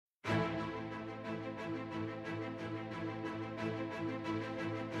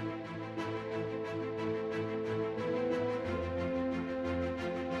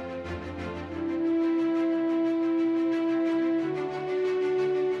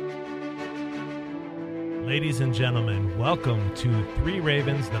Ladies and gentlemen, welcome to Three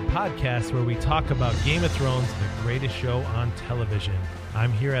Ravens, the podcast where we talk about Game of Thrones, the greatest show on television.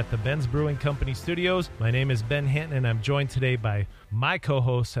 I'm here at the Ben's Brewing Company studios. My name is Ben Hinton, and I'm joined today by my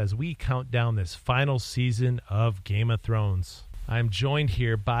co-hosts as we count down this final season of Game of Thrones. I'm joined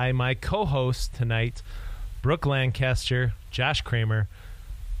here by my co-hosts tonight, Brooke Lancaster, Josh Kramer.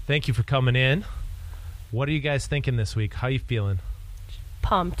 Thank you for coming in. What are you guys thinking this week? How are you feeling?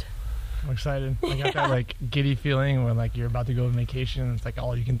 Pumped. I'm excited. I got that giddy feeling when you're about to go on vacation. It's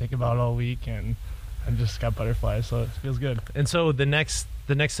all you can think about all week, and I just got butterflies, so it feels good. And so the next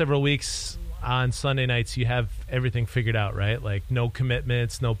several weeks on Sunday nights, you have everything figured out, right? No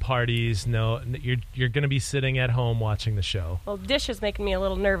commitments, no parties, you're going to be sitting at home watching the show. Well, Dish is making me a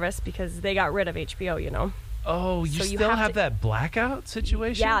little nervous because they got rid of HBO, you know. Oh, you still have that blackout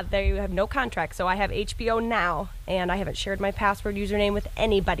situation? Yeah, they have no contract. So I have HBO Now, and I haven't shared my password username with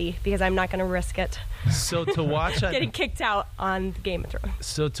anybody because I'm not going to risk it. So to watch getting kicked out on Game of Thrones.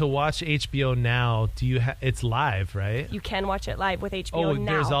 So to watch HBO Now, it's live, right? You can watch it live with HBO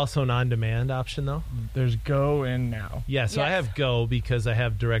Now. There's also an on-demand option though? There's Go and Now. Yeah, so yes. I have Go because I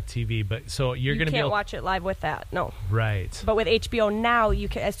have DirecTV, but so you're going to be able to watch it live with that. No. Right. But with HBO Now, you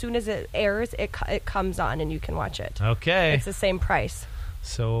can, as soon as it airs, it comes on and you can watch it. Okay. It's the same price.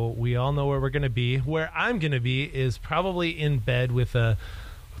 So we all know where we're going to be. Where I'm going to be is probably in bed with a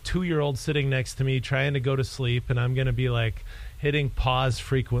 2-year-old sitting next to me trying to go to sleep, and I'm going to be hitting pause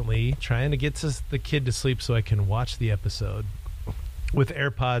frequently, trying to get the kid to sleep so I can watch the episode with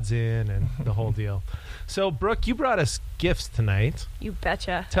AirPods in and the whole deal. So, Brooke, you brought us gifts tonight. You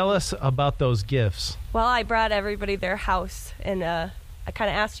betcha. Tell us about those gifts. Well, I brought everybody their house, and I kind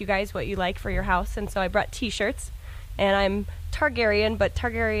of asked you guys what you like for your house, and so I brought T-shirts, and I'm Targaryen, but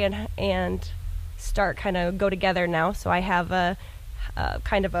Targaryen and Stark kind of go together now, so I have a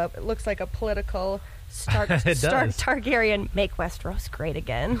it looks like a political Stark Targaryen, make Westeros great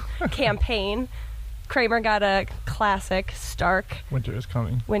again campaign. Kramer got a classic Stark. Winter's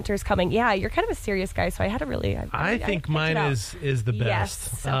coming. Yeah, you're kind of a serious guy, so I had to really... I think mine is the best.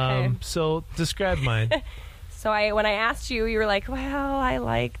 Yes, okay. So describe mine. So when I asked you, you were like, well, I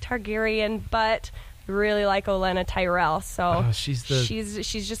like Targaryen, but I really like Olenna Tyrell. So she's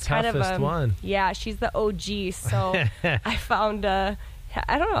just kind of a one. Yeah, she's the OG. So I found I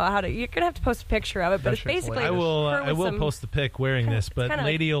don't know how to. You're gonna have to post a picture of it, but it's basically. I will post the pic wearing this. But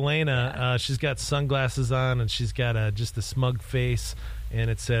Lady Olenna, she's got sunglasses on and she's got just a smug face, and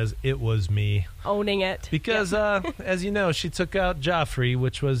it says "It was me." Owning it because, as you know, she took out Joffrey,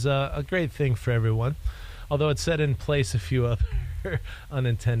 which was a great thing for everyone. Although it set in place a few other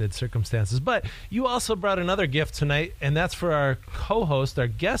unintended circumstances. But you also brought another gift tonight, and that's for our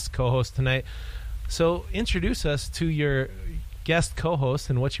guest co-host tonight. So introduce us to your guest co-host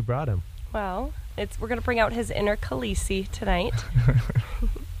and what you brought him. Well, we're going to bring out his inner Khaleesi tonight.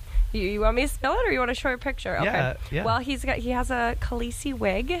 You want me to spell it, or you want a short picture? Okay. Yeah. Well, he has a Khaleesi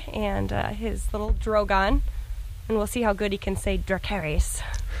wig and his little Drogon, and we'll see how good he can say Dracarys.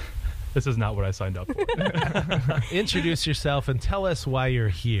 This is not what I signed up for. Introduce yourself and tell us why you're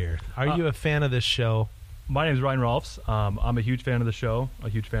here. Are you a fan of this show? My name is Ryan Rolfs. I'm a huge fan of the show, a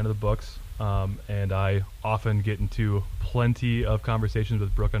huge fan of the books, and I often get into plenty of conversations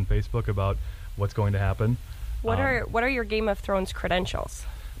with Brooke on Facebook about what's going to happen. What are your Game of Thrones credentials?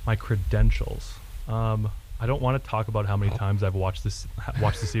 My credentials? I don't want to talk about how many times I've watched the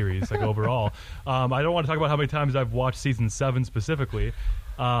series, overall. I don't want to talk about how many times I've watched season 7 specifically.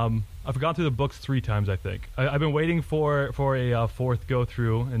 I've gone through the books 3 times, I think. I've been waiting for a fourth go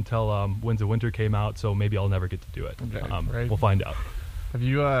through until Winds of Winter came out, so maybe I'll never get to do it. Okay, right. We'll find out. Have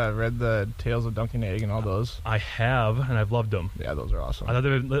you read the Tales of Dunk and Egg and all those? I have, and I've loved them. Yeah, those are awesome. I thought they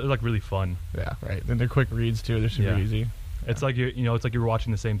were really fun. Yeah, right. And they're quick reads too. They're super easy. Yeah. It's like you're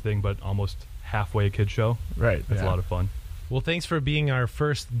watching the same thing, but almost halfway a kid's show. Right. It's a lot of fun. Well, thanks for being our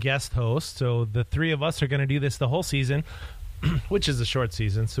first guest host. So the 3 of us are going to do this the whole season, which is a short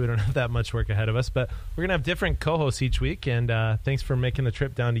season, so we don't have that much work ahead of us. But we're going to have different co-hosts each week, and thanks for making the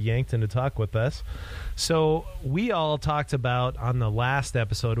trip down to Yankton to talk with us. So we all talked about, on the last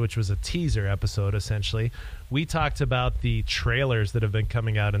episode, which was a teaser episode, essentially, we talked about the trailers that have been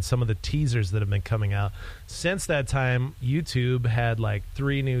coming out and some of the teasers that have been coming out. Since that time, YouTube had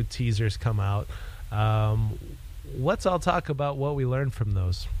 3 new teasers come out. Let's all talk about what we learned from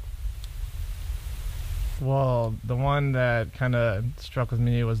those. Well, the one that kind of struck with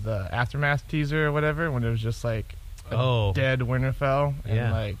me was the Aftermath teaser or whatever, when it was just dead Winterfell,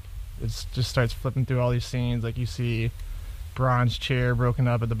 and it just starts flipping through all these scenes. You see Bronn's chair broken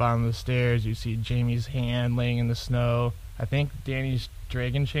up at the bottom of the stairs. You see Jaime's hand laying in the snow. I think Dany's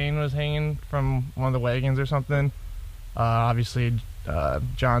dragon chain was hanging from one of the wagons or something. Obviously,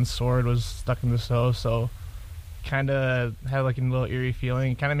 Jon's sword was stuck in the snow, so kind of had like a little eerie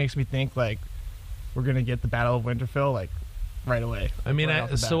feeling. It kind of makes me think like we're gonna get the Battle of Winterfell like right away. I mean,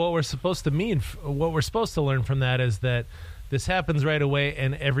 so what we're supposed to learn from that is that this happens right away,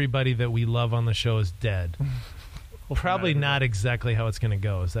 and everybody that we love on the show is dead. Probably not exactly how it's going to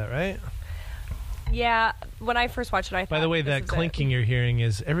go. Is that right? Yeah. When I first watched it, I thought. By the way, that clinking you're hearing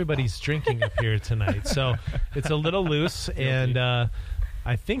is everybody's drinking up here tonight, so it's a little loose, and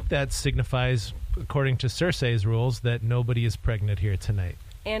I think that signifies, according to Cersei's rules, that nobody is pregnant here tonight.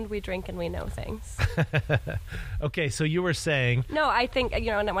 And we drink and we know things. Okay, so you were saying... No, I think,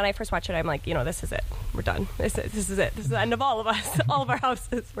 when I first watched it, I'm like, this is it. We're done. This is it. This is the end of all of us. All of our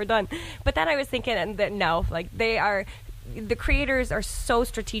houses. We're done. But then I was thinking that no, like the creators are so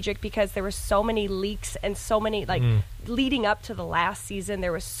strategic because there were so many leaks and so many, leading up to the last season,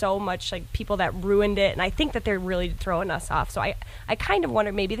 there was so much, people that ruined it. And I think that they're really throwing us off. So I kind of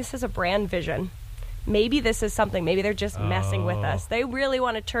wonder, maybe this is a brand vision. Maybe this is something. Maybe they're just messing with us. They really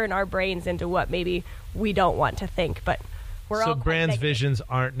want to turn our brains into what maybe we don't want to think. But we're all Brand's visions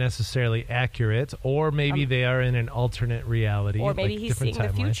aren't necessarily accurate, or maybe they are in an alternate reality, or maybe he's seeing the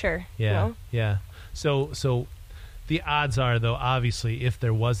future. Yeah, yeah. So the odds are, though, obviously, if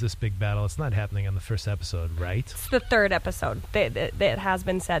there was this big battle, it's not happening on the first episode, right? It's the third episode. It has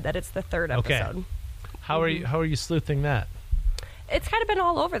been said that it's the third episode. Okay. How are you sleuthing that? It's kind of been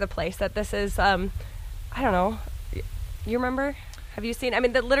all over the place that this is. I don't know. You remember? Have you seen? I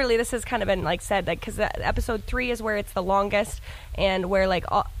mean, literally, this has kind of been said because episode 3 is where it's the longest, and where I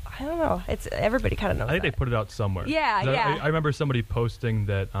don't know. It's everybody kind of knows. I think they put it out somewhere. Yeah, yeah. I remember somebody posting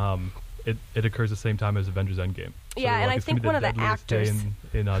that it occurs the same time as Avengers Endgame. So yeah, and I think one of the actors in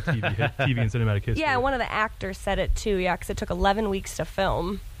TV and cinematic history. Yeah, one of the actors said it too. Yeah, because it took 11 weeks to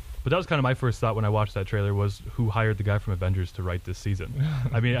film. But that was kind of my first thought when I watched that trailer was who hired the guy from Avengers to write this season.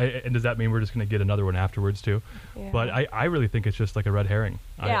 I mean, and does that mean we're just going to get another one afterwards too? Yeah. But I really think it's just like a red herring.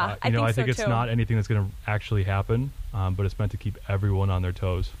 Yeah, I think so it's too. not anything that's going to actually happen, but it's meant to keep everyone on their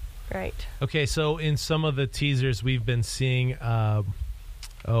toes. Right. Okay, so in some of the teasers we've been seeing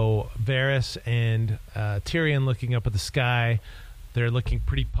Varys and Tyrion looking up at the sky. They're looking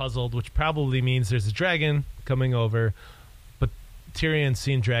pretty puzzled, which probably means there's a dragon coming over. Tyrion's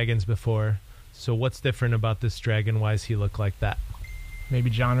seen dragons before, so what's different about this dragon? Why does he look like that? Maybe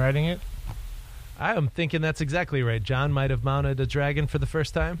Jon riding it? I am thinking that's exactly right. Jon might have mounted a dragon for the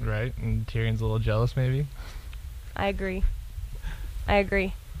first time. Right, and Tyrion's a little jealous maybe. I agree.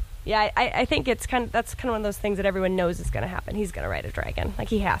 Yeah, I think that's kind of one of those things that everyone knows is going to happen. He's going to ride a dragon.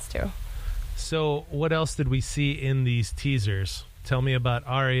 He has to. So what else did we see in these teasers? Tell me about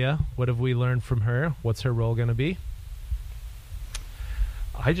Arya. What have we learned from her? What's her role going to be?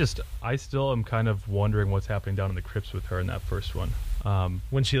 I still am kind of wondering what's happening down in the crypts with her in that first one.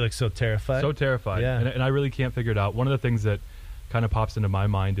 When she looks so terrified. So terrified. Yeah. And I really can't figure it out. One of the things that kind of pops into my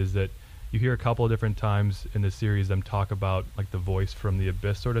mind is that you hear a couple of different times in the series them talk about the voice from the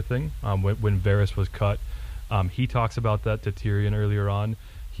abyss sort of thing. When Varys was cut, he talks about that to Tyrion earlier on.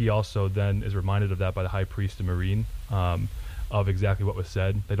 He also then is reminded of that by the High Priest and Meereen, of exactly what was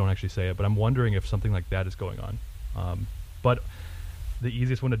said. They don't actually say it, but I'm wondering if something like that is going on. But the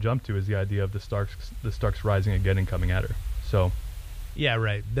easiest one to jump to is the idea of the Starks rising again and coming at her. So, yeah,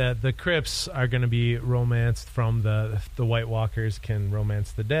 right. The crypts are going to be romanced from the White Walkers can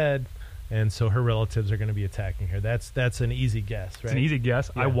romance the dead, and so her relatives are going to be attacking her. That's an easy guess, right? It's an easy guess.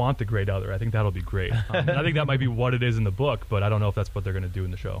 Yeah. I want the Great Other. I think that'll be great. And I think that might be what it is in the book, but I don't know if that's what they're going to do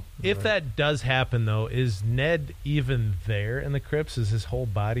in the show. If that does happen, though, is Ned even there in the crypts? Is his whole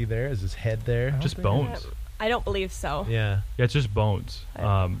body there? Is his head there? Just bones. I don't believe so. Yeah, it's just bones.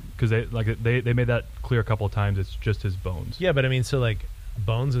 Because they made that clear a couple of times. It's just his bones. Yeah, but I mean, so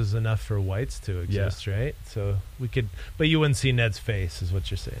bones is enough for whites to exist, right? So we could, but you wouldn't see Ned's face, is what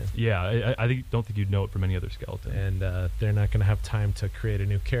you're saying. Yeah, I don't think you'd know it from any other skeleton. And they're not going to have time to create a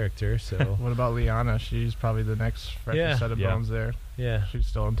new character. So what about Lyanna? She's probably the next freshest set of bones there. Yeah, she's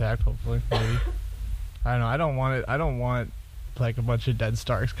still intact, hopefully. Maybe. I don't know. I don't want it. I don't want a bunch of dead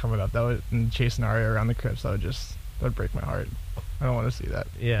Starks coming up and chasing Arya around the crypts. That would break my heart. I don't want to see that.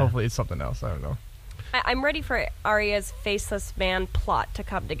 Yeah. Hopefully it's something else. I don't know. I'm ready for Arya's faceless man plot to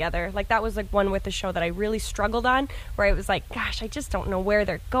come together. That was one with the show that I really struggled on, where I was gosh, I just don't know where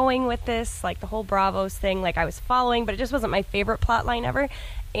they're going with this. The whole Bravos thing, I was following, but it just wasn't my favorite plot line ever.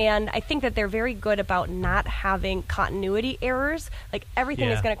 And I think that they're very good about not having continuity errors. Like, everything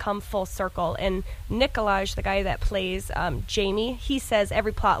is going to come full circle. And Nikolaj, the guy that plays Jamie, he says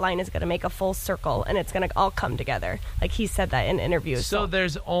every plot line is going to make a full circle, and it's going to all come together. Like, he said that in interviews. So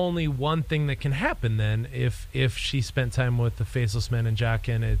there's only one thing that can happen then if she spent time with the Faceless Man and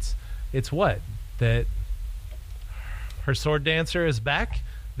Jaqen. It's what? That her sword dancer is back?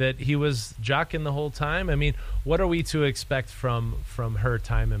 That he was Jaqen the whole time? I mean, what are we to expect from her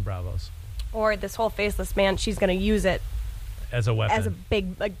time in Bravos? Or this whole Faceless Man, she's going to use it as a weapon. As a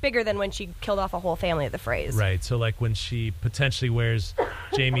bigger than when she killed off a whole family of the Freys. Right, so like when she potentially wears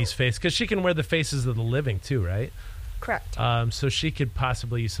Jamie's face, because she can wear the faces of the living too, right? Correct. So she could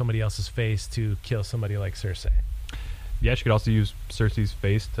possibly use somebody else's face to kill somebody like Cersei. Yeah, she could also use Cersei's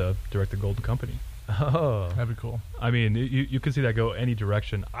face to direct the Golden Company. Oh, that'd be cool. I mean, you could see that go any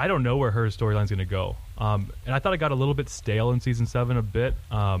direction. I don't know where her storyline's going to go. And I thought it got a little bit stale in season 7 a bit,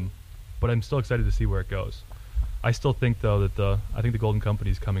 but I'm still excited to see where it goes. I still think, though, that I think the Golden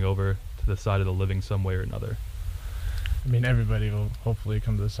Company's coming over to the side of the living some way or another. I mean, everybody will hopefully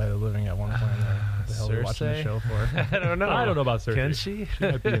come to the side of the living at one point. What the hell are we watching the show for? I don't know. I don't know about Cersei. Can she? She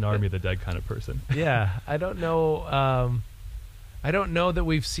might be an Army of the Dead kind of person. Yeah, I don't know. I don't know that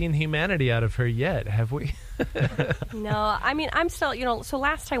we've seen humanity out of her yet, have we? No, I mean, I'm still, so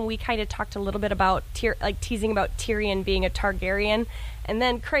last time we kind of talked a little bit about, teasing about Tyrion being a Targaryen, and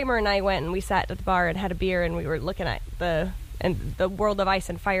then Kramer and I went and we sat at the bar and had a beer, and we were looking at the World of Ice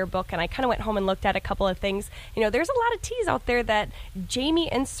and Fire book, and I kind of went home and looked at a couple of things. There's a lot of tease out there that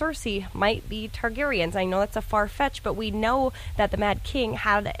Jaime and Cersei might be Targaryens. I know that's a far fetch, but we know that the Mad King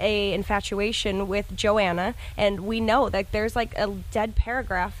had a infatuation with Joanna, and we know that there's like a dead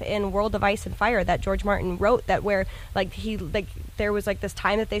paragraph in World of Ice and Fire that George Martin wrote that where there was like this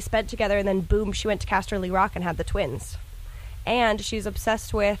time that they spent together, and then boom, she went to Casterly Rock and had the twins. And she's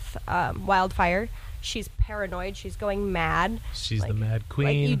obsessed with Wildfire. She's paranoid. She's going mad. She's the Mad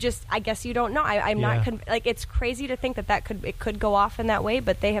Queen. I guess you don't know. I'm not it's crazy to think that could go off in that way,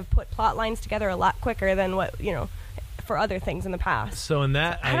 but they have put plot lines together a lot quicker than what, for other things in the past. So in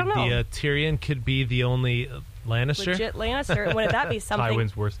that idea, Tyrion could be the only Lannister? Legit Lannister. Wouldn't that be something?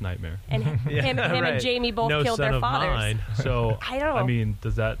 Tywin's worst nightmare. And him and Jaime both killed their fathers. Mine. So, I don't know. I mean,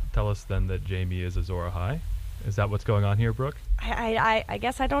 does that tell us then that Jaime is Azor Ahai? Is that what's going on here, Brooke? I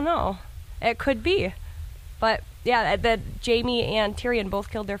guess I don't know. It could be. But, yeah, that Jaime and Tyrion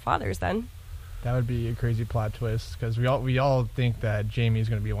both killed their fathers then. That would be a crazy plot twist, because we all think that Jaime is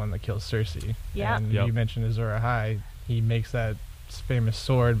going to be the one that kills Cersei. Yeah. And you mentioned Azor Ahai. He makes that famous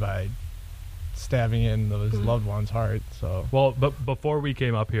sword by stabbing in his loved one's heart. So well, but before we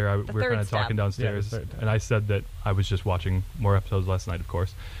came up here, we were kind of talking downstairs, and I said that I was just watching more episodes last night, of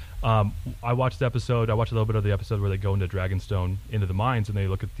course. I watched the episode. I watched a little bit of the episode where they go into Dragonstone, into the mines, and they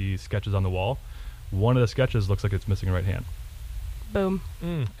look at the sketches on the wall. One of the sketches looks like it's missing a right hand. Boom.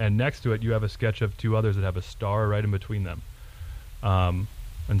 And next to it, you have a sketch of two others that have a star right in between them.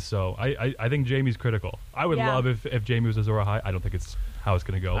 And so I think Jaime's critical. I would love if Jaime was Azor Ahai. I don't think it's how it's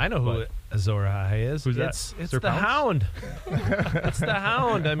going to go. I know who Azor Ahai is. Who's that? It's the Hound. It's the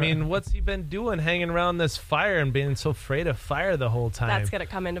Hound. I mean, what's he been doing hanging around this fire and being so afraid of fire the whole time? That's going to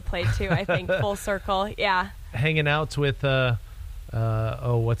come into play, too, I think, full circle. Yeah. Hanging out with...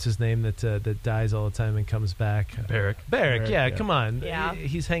 what's his name that dies all the time and comes back? Beric, yeah, come on. Yeah.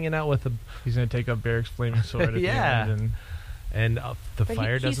 He's hanging out with He's going to take up Beric's flaming sword at the end. And the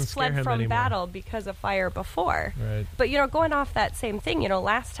fire doesn't scare him anymore. He's fled from battle because of fire before. Right. But, going off that same thing,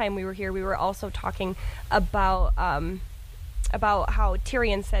 last time we were here, we were also talking about how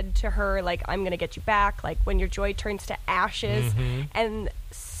Tyrion said to her, like, I'm going to get you back, like, when your joy turns to ashes. Mm-hmm. And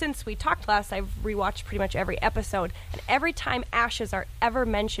since we talked last, I've rewatched pretty much every episode. And every time ashes are ever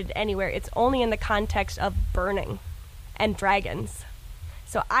mentioned anywhere, it's only in the context of burning and dragons.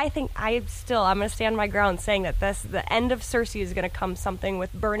 So I think I'm going to stand my ground saying that the end of Cersei is going to come something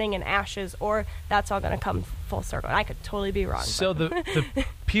with burning and ashes, or that's all going to come full circle. And I could totally be wrong. So the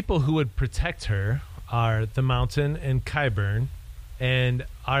people who would protect her are the Mountain and Qyburn, and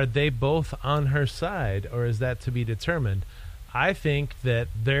are they both on her side, or is that to be determined? I think that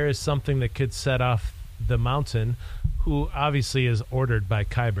there is something that could set off the Mountain, who obviously is ordered by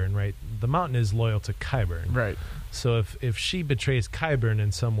Qyburn, right? The Mountain is loyal to Qyburn. Right. So if she betrays Qyburn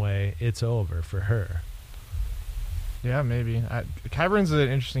in some way, it's over for her. Yeah, maybe. Qyburn's an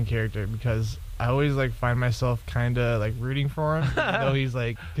interesting character because I always find myself kind of rooting for him, even though he's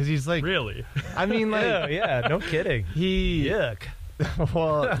because he's really. I mean, yeah, no kidding. Yuck.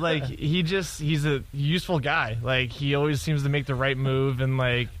 Well, like he's a useful guy. Like he always seems to make the right move and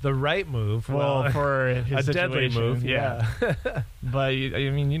like the right move. Well, for his a deadly move. Yeah. But I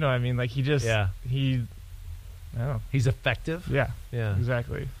mean, you know, what I mean, like he just he. I don't know. He's effective. Yeah. Yeah.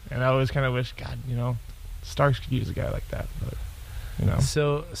 Exactly. And I always kind of wish, God, you know, Starks could use a guy like that. But you know.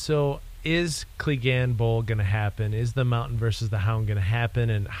 So is Clegane Bowl going to happen? Is the Mountain versus the Hound going to happen?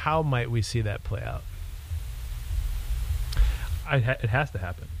 And how might we see that play out? It has to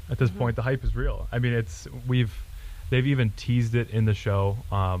happen at this point. The hype is real. I mean, they've even teased it in the show.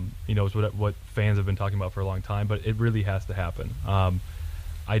 You know, it's what fans have been talking about for a long time. But it really has to happen.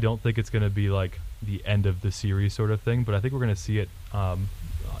 I don't think it's going to be like the end of the series sort of thing, but I think we're going to see it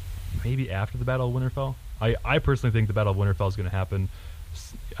maybe after the Battle of Winterfell. I personally think the Battle of Winterfell is going to happen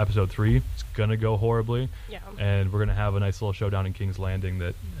episode 3. It's going to go horribly, and we're going to have a nice little showdown in King's Landing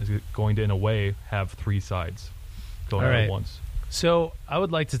that is going to, in a way, have 3 sides going on at once. So I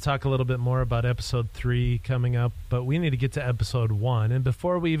would like to talk a little bit more about episode 3 coming up, but we need to get to episode 1. And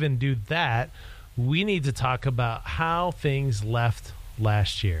before we even do that, we need to talk about how things left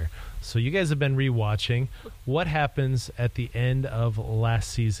last year. So you guys have been rewatching. What happens at the end of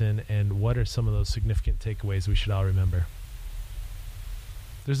last season, and what are some of those significant takeaways we should all remember?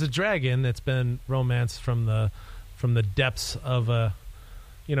 There's a dragon that's been romanced from the depths of a,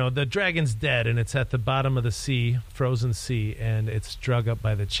 you know, the dragon's dead and it's at the bottom of the sea, frozen sea, and it's drug up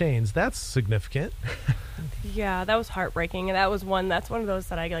by the chains. That's significant. Yeah, that was heartbreaking. And that's one of those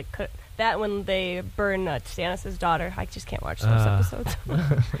that I like. That when they burn Stannis' daughter, I just can't watch those episodes.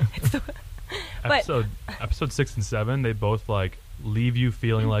 Episode 6 and 7, they both like leave you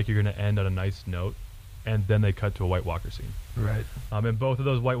feeling like you're going to end on a nice note, and then they cut to a White Walker scene. Right. And both of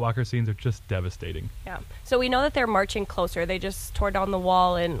those White Walker scenes are just devastating. Yeah. So we know that they're marching closer. They just tore down the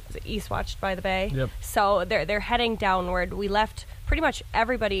wall in Eastwatch by the Bay. Yep. So they're heading downward. We left pretty much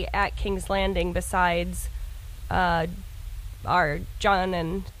everybody at King's Landing besides our Jon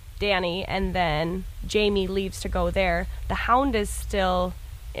and Dany, and then Jaime leaves to go there. The Hound is still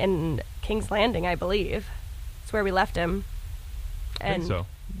in King's Landing, I believe. It's where we left him. I think so.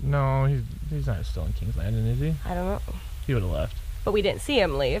 No, he's not still in King's Landing, is he? I don't know. He would have left. But we didn't see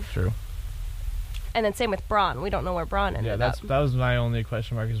him leave. True. And then same with Bronn. We don't know where Bronn ended up. That was my only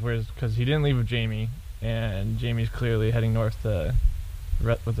question mark, is because he didn't leave with Jaime, and Jaime's clearly heading north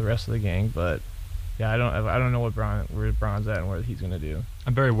with the rest of the gang. But yeah, I don't know where Bronn's at and what he's gonna do.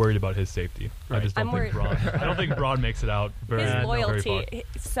 I'm very worried about his safety. Right. I just don't think Bronn. I don't think Bronn makes it out very. His loyalty. Very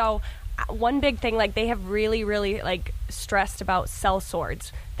far. So one big thing, like they have really, really like stressed about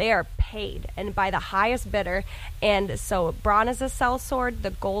sellswords. They are paid and by the highest bidder, and so Bronn is a sellsword.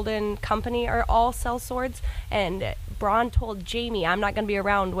 The Golden Company are all sellswords, and Bronn told Jaime, "I'm not going to be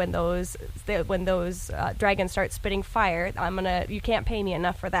around when those dragons start spitting fire. You can't pay me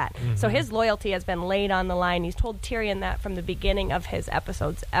enough for that." Mm-hmm. So his loyalty has been laid on the line. He's told Tyrion that from the beginning of his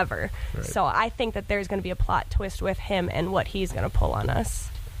episodes ever. Right. So I think that there's going to be a plot twist with him and what he's going to pull on us.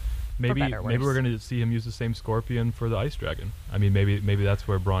 Maybe we're going to see him use the same scorpion for the ice dragon. I mean, maybe that's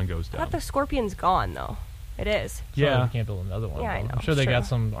where Bronn goes down. I thought the scorpion's gone though. It is. Yeah, we can't build another one. Yeah, I know. I'm sure they got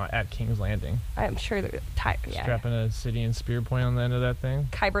some at King's Landing. I'm sure they're strapping a city and spear point on the end of that thing.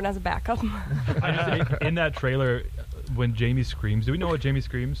 Qyburn has a backup. In that trailer, when Jaime screams, do we know what Jaime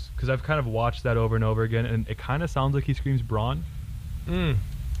screams? Because I've kind of watched that over and over again, and it kind of sounds like he screams Bronn.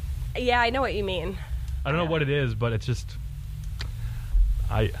 Yeah, I know what you mean. I don't know what it is, but it's just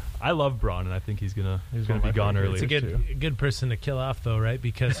I love Bronn, and I think he's gonna be gone early. It's a good person to kill off, though, right?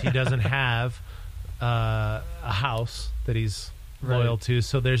 Because he doesn't have a house that he's loyal to,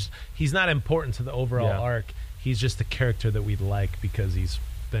 so he's not important to the overall arc. He's just the character that we like because he's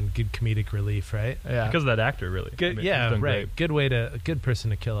been good comedic relief, right? Yeah, because of that actor, really. Good, right. Great. Good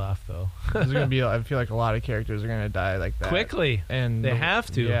person to kill off, though. There's gonna be. I feel like a lot of characters are gonna die like that quickly, and they have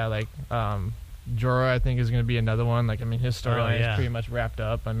to. Yeah, like Jorah, I think, is going to be another one. Like, I mean, his storyline is pretty much wrapped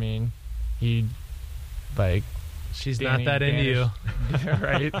up. I mean, she's Dany not that into you,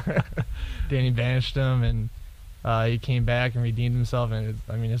 right? Dany banished him, and he came back and redeemed himself. And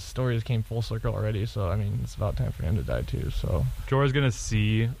his story just came full circle already. So, I mean, it's about time for him to die too. So Jorah's going to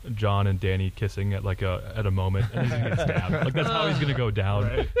see Jon and Dany kissing at a moment, and he's going to get stabbed. Like, that's how he's going to go down.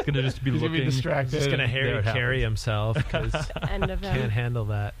 Right. He's going to just be looking, distracted. He's just going to Harry carry himself because can't handle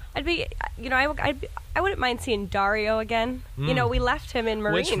that. I wouldn't mind seeing Daario again. You know, we left him in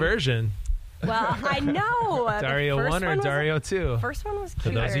Meereen. Which version? Well, I know. Daario 1 or Daario 2? First one was cuter.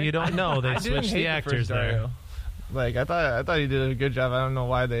 For those of you who don't know, they switched the actors there. Like, I thought he did a good job. I don't know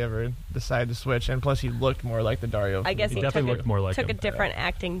why they ever decided to switch. And plus, he looked more like the Daario. I guess he definitely looked more like took him. A different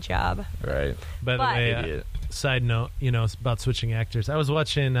acting job. Right. By the way, side note, about switching actors. I was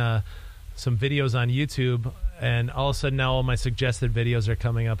watching some videos on YouTube, and all of a sudden now all my suggested videos are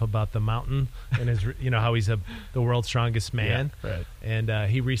coming up about the Mountain and his, how he's the world's strongest man. Yeah, right. And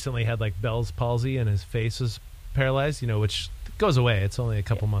he recently had like Bell's palsy and his face was paralyzed, which goes away. It's only a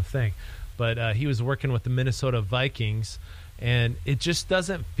couple month thing. But he was working with the Minnesota Vikings, and it just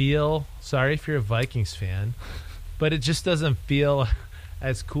doesn't feel, sorry if you're a Vikings fan, but it just doesn't feel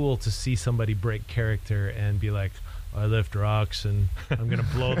as cool to see somebody break character and be like, I lift rocks and I'm going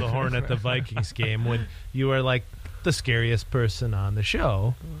to blow the horn at the Vikings game, when you are like the scariest person on the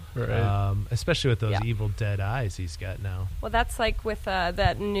show, right. Especially with those evil dead eyes he's got now. Well, that's like with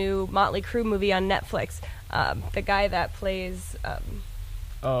that new Motley Crue movie on Netflix. The guy that plays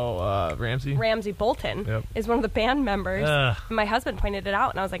Ramsey Bolton is one of the band members. My husband pointed it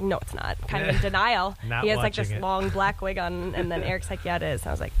out, and I was like, no, it's not. Kind of in denial. He has like this long black wig on, and then Eric's like, yeah, it is. And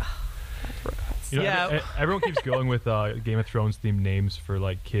I was like, oh, that's everyone keeps going with Game of Thrones themed names for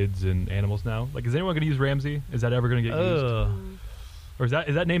like kids and animals now. Like, is anyone going to use Ramsey? Is that ever going to get used? Or is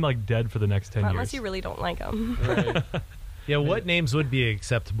that name like dead for the next 10 years? Unless you really don't like him. Right. Yeah, what names would be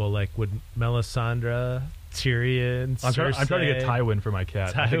acceptable? Like, would Melisandre, Tyrion, Cersei? I'm trying to get Tywin for my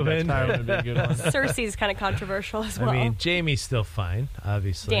cat. Tywin. Tywin would be a good one. Cersei's kind of controversial as well. I mean, Jaime's still fine,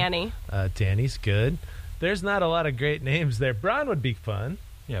 obviously. Dany's good. There's not a lot of great names there. Bronn would be fun.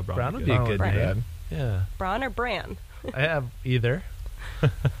 Yeah, Bronn would be a good name. Yeah. Bronn or Bran? I have either.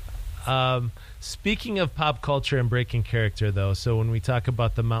 Speaking of pop culture and breaking character, though, so when we talk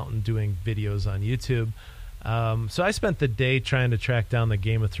about the Mountain doing videos on YouTube, so I spent the day trying to track down the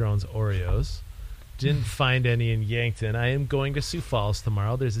Game of Thrones Oreos. Didn't find any in Yankton. I am going to Sioux Falls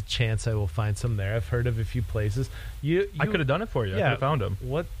tomorrow. There's a chance I will find some there. I've heard of a few places. I could have done it for you. I could have found them.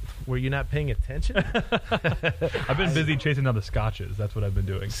 What? Were you not paying attention? I've been busy chasing down the scotches. That's what I've been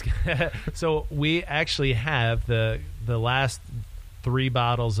doing. So we actually have the last 3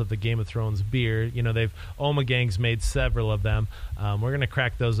 bottles of the Game of Thrones beer. Omegang's made several of them. We're going to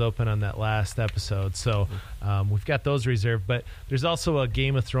crack those open on that last episode. So we've got those reserved. But there's also a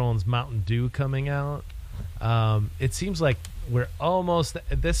Game of Thrones Mountain Dew coming out. It seems like we're almost...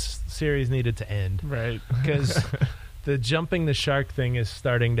 This series needed to end. Right. Because the jumping the shark thing is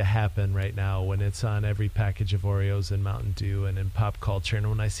starting to happen right now when it's on every package of Oreos and Mountain Dew and in pop culture. And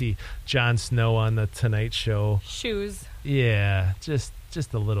when I see Jon Snow on the Tonight Show... Shoes. Yeah, just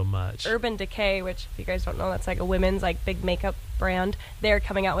a little much. Urban Decay, which if you guys don't know, that's like a women's like big makeup brand. They're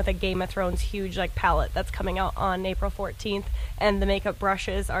coming out with a Game of Thrones huge like palette that's coming out on April 14th, and the makeup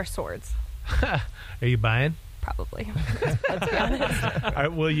brushes are swords. Are you buying? Probably. Let's be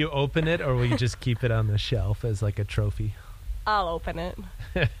honest. Will you open it, or will you just keep it on the shelf as like a trophy? I'll open it.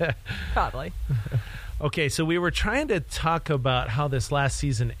 Probably. Okay, so we were trying to talk about how this last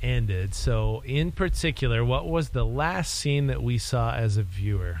season ended. So, in particular, what was the last scene that we saw as a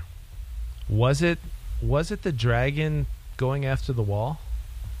viewer? Was it the dragon going after the wall?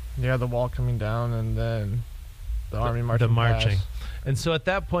 Yeah, the wall coming down, and then the army marching. The marching. Past. And so at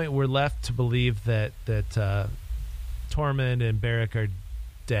that point, we're left to believe that Tormund and Beric are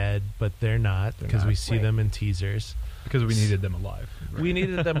dead, but they're not, because we see them in teasers. Because we needed them alive. Right. We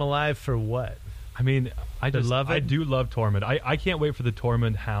needed them alive for what? I mean, I do love Tormund. I can't wait for the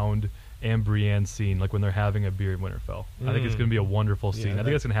Tormund, Hound, and Brienne scene, like when they're having a beer in Winterfell. I think it's going to be a wonderful scene. I think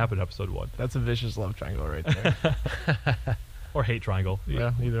that's going to happen in episode 1. That's a vicious love triangle right there. Or hate triangle.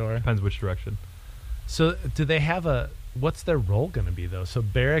 Yeah, either or. Depends which direction. So do they have what's their role going to be, though? So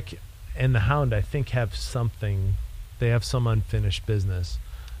Beric and the Hound, I think, have something. They have some unfinished business.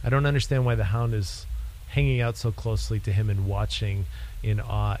 I don't understand why the Hound is hanging out so closely to him and watching in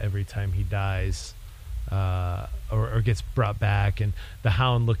awe every time he dies or gets brought back, and the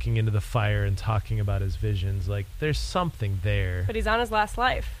Hound looking into the fire and talking about his visions. Like, there's something there. But he's on his last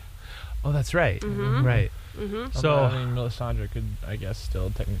life. Oh, that's right. Mm-hmm. Right. Mm-hmm. So, I mean, Melisandre could, I guess, still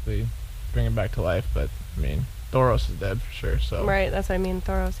technically bring him back to life, but, I mean, Thoros is dead for sure, so... Right, that's what I mean,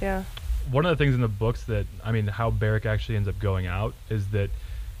 Thoros, yeah. One of the things in the books that, I mean, how Beric actually ends up going out is that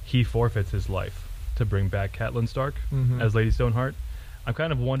he forfeits his life to bring back Catelyn Stark as Lady Stoneheart. I'm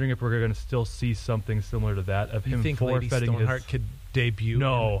kind of wondering if we're going to still see something similar to that of him forfeiting Lady Stoneheart could debut.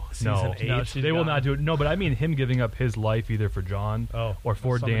 No, they will not do it. No, but I mean him giving up his life either for Jon or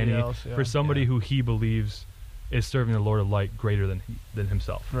for Dany, for somebody who he believes is serving the Lord of Light greater than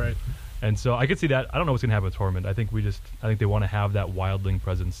himself. Right. And so I could see that. I don't know what's going to happen with Tormund. I think they want to have that wildling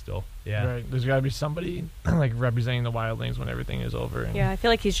presence still. Yeah. Right. There's got to be somebody like representing the wildlings when everything is over. Yeah, I feel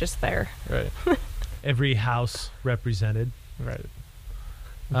like he's just there. Right. Every house represented. Right.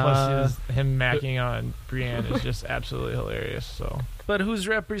 Plus, him macking on Brienne is just absolutely hilarious. So, but who's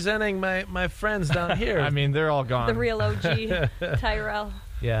representing my friends down here? I mean, they're all gone. The real OG Tyrell.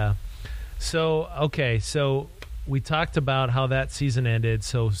 Yeah. So, okay. So we talked about how that season ended.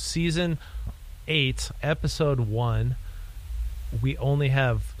 So season 8, episode 1, we only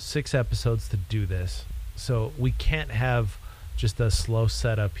have 6 episodes to do this. So we can't have just a slow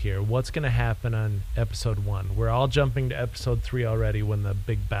setup here. What's going to happen on episode 1? We're all jumping to episode 3 already when the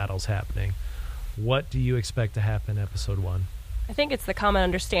big battle's happening. What do you expect to happen in episode 1? I think it's the common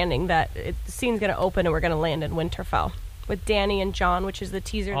understanding that the scene's going to open and we're going to land in Winterfell with Dany and Jon, which is the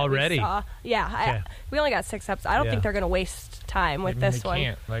teaser already. That we saw. Yeah, Okay. we only got 6 episodes. I don't think they're going to waste time with this one.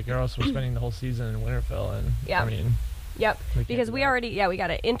 Can't. Like, or else we're spending the whole season in Winterfell, and Yeah. I mean, Yep, we because can't we do that. already we got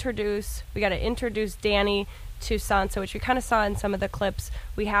to introduce Dany to Sansa, which we kind of saw in some of the clips.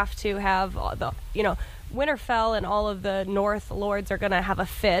 We have to have Winterfell and all of the North lords are going to have a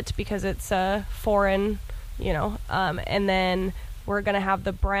fit because it's a foreign, and then we're going to have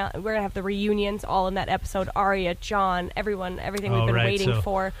the reunions all in that episode. Arya, Jon, everything we've been waiting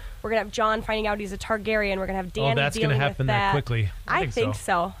for. We're going to have Jon finding out he's a Targaryen. We're going to have Dany that's dealing going to happen with that. quickly. I think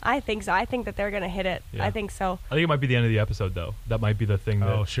so. I think that they're going to hit it. Yeah. I think so. I think it might be the end of the episode, though. That might be the thing.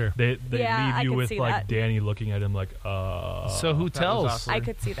 Oh, that sure. They Yeah, leave I you can with see like that. Dany looking at him like, So who was tells? awkward. I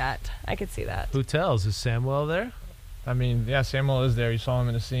could see that. Who tells? Is Samwell there? I mean, yeah, Samuel is there. You saw him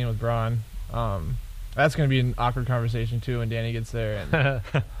in a scene with Bronn. That's going to be an awkward conversation too when Dany gets there and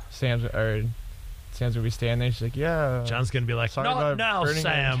Sam's gonna be standing there. She's like, "Yeah." John's going to be like, sorry "Not about now, burning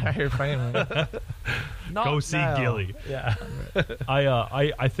our Sam. entire family." Not Go see now." Gilly. Yeah.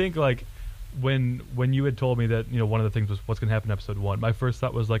 I think like when you had told me that one of the things was what's going to happen in episode 1, my first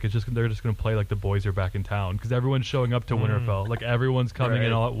thought was like they're just going to play like the boys are back in town because everyone's showing up to Winterfell, like everyone's coming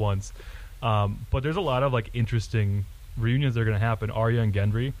in Right. all at once. But there's a lot of like interesting reunions that are going to happen. Arya and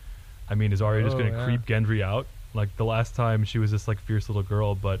Gendry. I mean, is Arya just going to creep Gendry out? Like the last time she was this like fierce little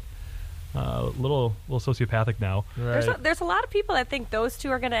girl, but little sociopathic now. Right. There's a lot of people that think those two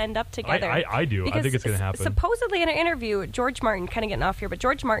are going to end up together. I do. I Because think it's going to happen. Supposedly in an interview, George Martin, kind of getting off here, but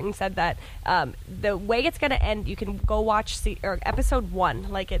George Martin said that the way it's going to end, you can go watch episode 1.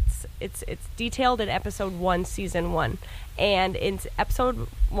 Like it's detailed in episode 1, season 1, and in episode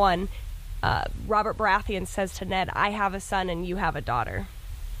 1, Robert Baratheon says to Ned, "I have a son and you have a daughter."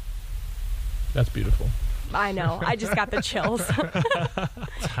 That's beautiful. I know. I just got the chills.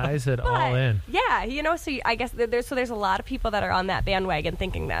 Ties it all in. Yeah, so I guess there's a lot of people that are on that bandwagon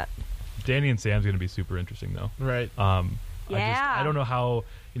thinking that. Dany and Sam's going to be super interesting though. Right. Yeah. I don't know how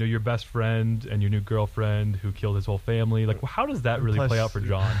your best friend and your new girlfriend who killed his whole family. Like, how does that really Plus- play out for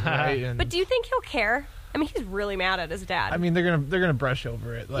Jon? Right, and But do you think he'll care? I mean, he's really mad at his dad. I mean, they're gonna brush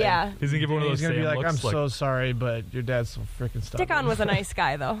over it. Like, yeah. He's gonna give one of those. He's gonna be Sam like, "I'm looks, so sorry, but your dad's so freaking stubborn." Dickon was a nice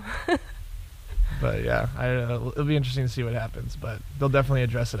guy, though. But yeah, I don't know. It'll be interesting to see what happens. But they'll definitely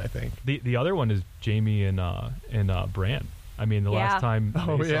address it, I think. The other one is Jamie and Bran. I mean, the last time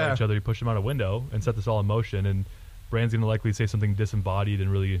they saw each other, he pushed him out a window and set this all in motion. And Bran's gonna likely say something disembodied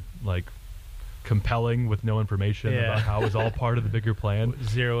and really like compelling with no information about how it was all part of the bigger plan.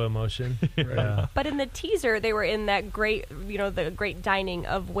 Zero emotion. Yeah. But in the teaser, they were in that great, the great dining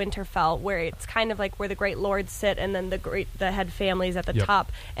of Winterfell, where it's kind of like where the great lords sit, and then the head families at the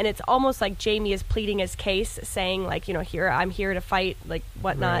top, and it's almost like Jamie is pleading his case, saying like, I'm here to fight, like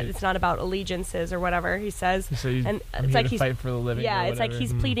whatnot. Right. It's not about allegiances or whatever he says. So and I'm it's here like to fight for the living. Yeah, or it's like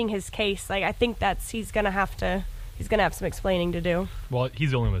whatever. he's pleading his case. Like I think he's gonna have some explaining to do. Well, he's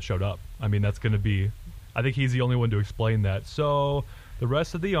the only one that showed up. I mean, that's going to be. I think he's the only one to explain that. So the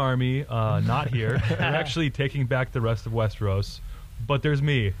rest of the army, not here. They're actually taking back the rest of Westeros, but there's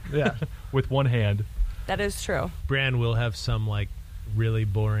me. Yeah. With one hand. That is true. Bran will have some like really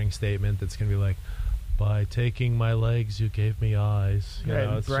boring statement that's going to be like, "By taking my legs, you gave me eyes."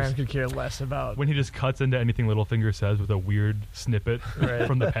 Right. Bran just- could care less about. When he just cuts into anything Littlefinger says with a weird snippet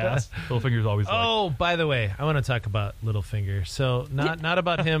from the past, Littlefinger's always like, Oh, by the way, I want to talk about Littlefinger. So not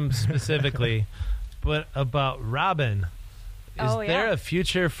about him specifically, but about Robin. Is there a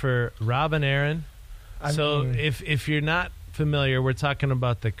future for Robin Aaron? I So mean- if you're not familiar, we're talking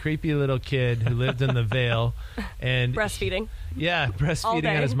about the creepy little kid who lived in the Vale and Breastfeeding. breastfeeding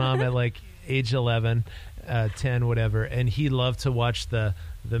day. on his mom at like age 11, 10, whatever, and he loved to watch the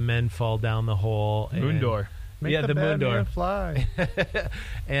men fall down the hole. Moondor. Make the bad Moondor man fly.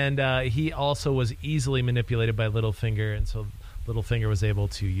 And he also was easily manipulated by Littlefinger, and so Littlefinger was able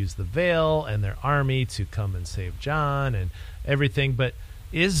to use the Vale and their army to come and save Jon and everything. But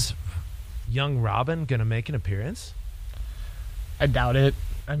is young Robin going to make an appearance? I doubt it.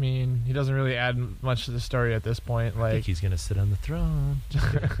 I mean, he doesn't really add much to the story at this point. I think he's going to sit on the throne.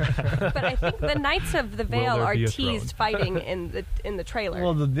 But I think the Knights of the Vale are teased fighting in the trailer.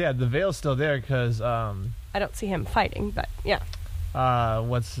 Well, the Vale's still there because I don't see him fighting, but yeah.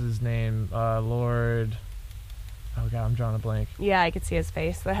 What's his name? Lord. Oh God, I'm drawing a blank. Yeah, I could see his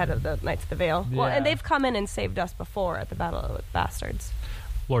face, the head of the Knights of the Vale. Yeah. Well, and they've come in and saved us before at the Battle of the Bastards.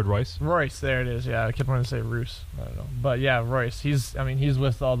 Lord Royce. Royce, there it is. Yeah, I kept wanting to say Roose. I don't know, but yeah, Royce. He's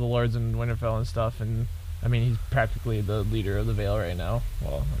with all the lords in Winterfell and stuff, and I mean, he's practically the leader of the Vale right now.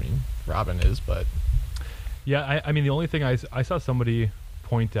 Well, I mean, Robin is, but yeah, I mean, the only thing I saw somebody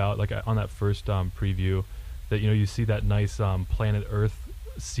point out, like on that first preview, that you see that nice planet Earth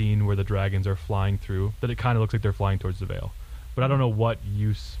scene where the dragons are flying through, that it kind of looks like they're flying towards the Vale, but I don't know what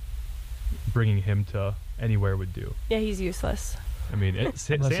use bringing him to anywhere would do. Yeah, he's useless. I mean,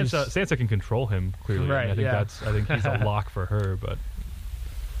 Sansa can control him clearly. Right, I think he's a lock for her, but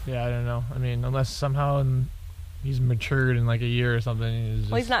yeah, I don't know. I mean, unless somehow he's matured in like a year or something.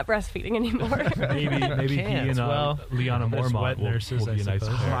 Well, he's not breastfeeding anymore. maybe he and Lyanna Mormont will be a nice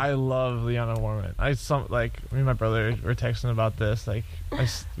pair. I love Lyanna Mormont. Me and my brother were texting about this. Like,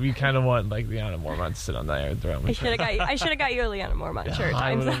 we kind of want like Lyanna Mormont to sit on the Iron Throne. I should have got you a Lyanna Mormont shirt.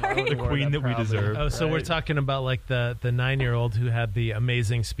 I'm sorry. The queen that we deserve. Oh, so we're talking about like the 9-year-old who had the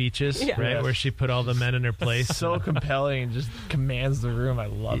amazing speeches, right? Yes. Where she put all the men in her place. So compelling and just commands the room. I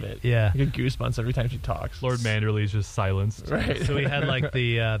love it. Yeah. I get goosebumps every time she talks. Lord Manderley's just silenced. Right. So we had like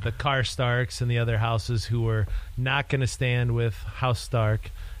the Karstarks and the other houses who were not going to stand with House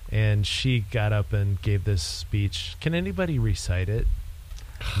Stark, and she got up and gave this speech. Can anybody recite it?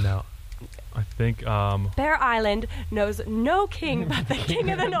 No. I think Bear Island knows no king but the King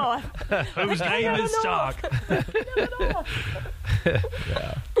of the North. whose name is Stark.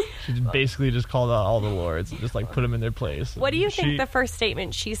 Yeah. She basically just called out all the lords and just like put them in their place. What do you think the first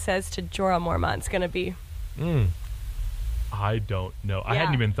statement she says to Jorah Mormont's going to be? I don't know. Yeah. I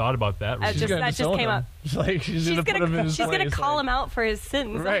hadn't even thought about that. That just came up. Like she's gonna call him out for his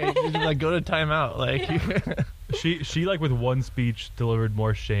sins. Right. She's like, go to timeout. Like she like with one speech delivered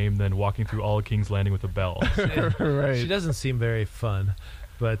more shame than walking through all of King's Landing with a bell. Right. She doesn't seem very fun.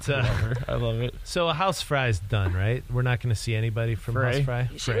 But I love it. So House Fry's done, right? We're not going to see anybody from House Fry.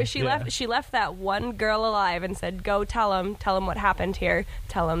 She left that one girl alive and said, "Go tell him what happened here.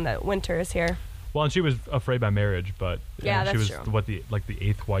 Tell him that winter is here." Well, and she was afraid by marriage, but yeah, she was true. the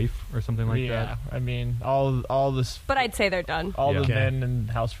 8th wife or something like that. Yeah, I mean all this. But I'd say they're done. All the men in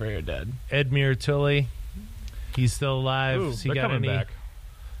House Frey are dead. Edmure Tully, he's still alive. Ooh, Has he they're got coming back.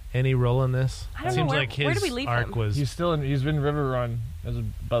 any role in this? I don't know. Seems like where his do we leave arc him? was. He's been River Run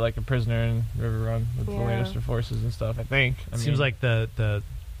but like a prisoner in River Run with the Lannister forces and stuff. I think. Seems like the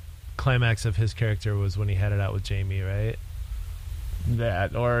climax of his character was when he had it out with Jaime, right?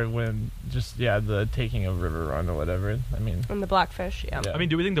 That or when the taking of River Run or whatever. I mean, And the Blackfish, yeah. I mean,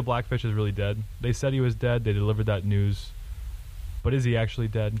 do we think the Blackfish is really dead? They said he was dead. They delivered that news. But is he actually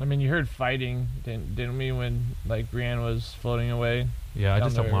dead? I mean, you heard fighting, didn't we, when like Brienne was floating away? Yeah, I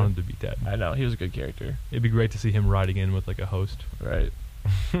just don't want him to be dead. I know, he was a good character. It'd be great to see him riding in with like a host. Right.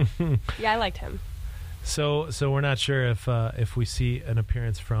 Yeah, I liked him. So we're not sure if we see an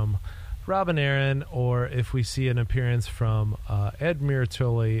appearance from Robin Arryn or if we see an appearance from Edmure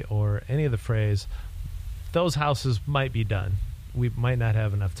Tully or any of the Freys. Those houses might be done. We might not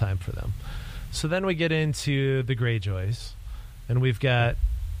have enough time for them. So then we get into the Greyjoys, and we've got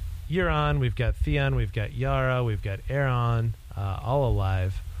Euron, we've got Theon, we've got Yara, we've got Aeron, all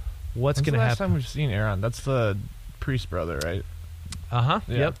alive. What's going to happen? Last time we've seen Aeron, that's the priest brother, right?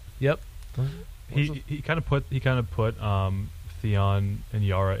 Yeah. Yep. He kind of put Theon and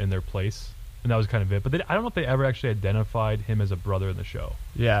Yara in their place, and that was kind of it. But I don't know if they ever actually identified him as a brother in the show.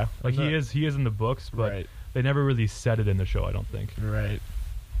 Yeah, like he is in the books, but they never really said it in the show, I don't think. Right.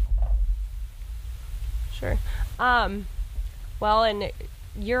 Sure. Well, and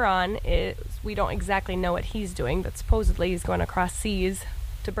Euron we don't exactly know what he's doing, but supposedly he's going across seas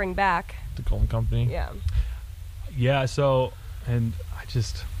to bring back the Golden Company. Yeah. Yeah. So, and I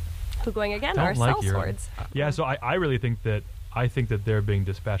just who going again? Don't Our like sellswords. Yeah. So I really think that they're being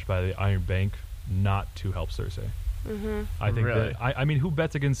dispatched by the Iron Bank not to help Cersei. Mm-hmm. I think that I mean, who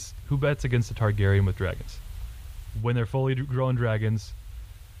bets against the Targaryen with dragons when they're fully grown dragons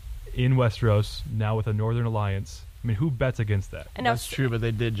in Westeros now with a Northern Alliance? I mean, who bets against that? And that's true, but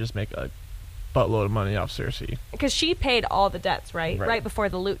they did just make a buttload of money off Cersei because she paid all the debts right before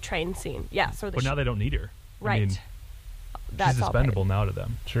the loot train scene. Yeah, so but now they don't need her. Right, I mean, that's she's expendable now to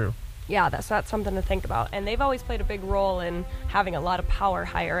them. True. Yeah, that's something to think about. And they've always played a big role in having a lot of power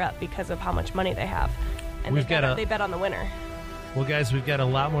higher up because of how much money they have. And they bet on the winner. Well, guys, we've got a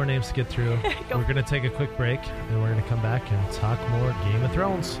lot more names to get through. We're going to take a quick break, and we're going to come back and talk more Game of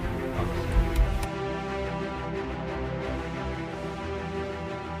Thrones.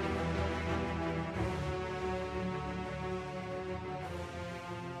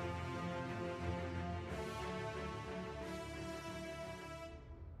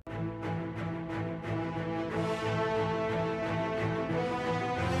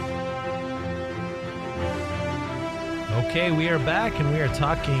 Okay, we are back, and we are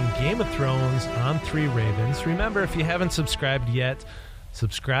talking Game of Thrones on 3 Ravens. Remember, if you haven't subscribed yet,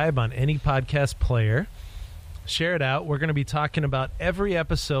 subscribe on any podcast player. Share it out. We're going to be talking about every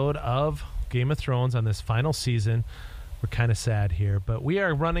episode of Game of Thrones on this final season. We're kind of sad here, but we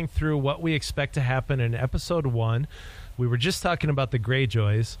are running through what we expect to happen in episode 1. We were just talking about the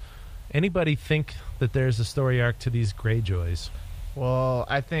Greyjoys. Anybody think that there's a story arc to these Greyjoys? Well,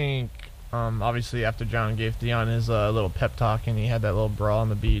 I think... obviously, after Jon gave Theon his little pep talk and he had that little brawl on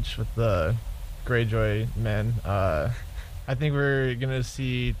the beach with the Greyjoy men, I think we're going to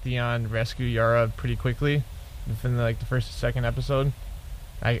see Theon rescue Yara pretty quickly within the first or second episode.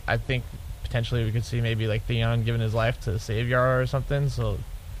 I think potentially we could see maybe Theon giving his life to save Yara or something, so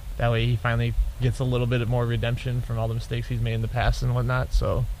that way he finally gets a little bit more redemption from all the mistakes he's made in the past and whatnot.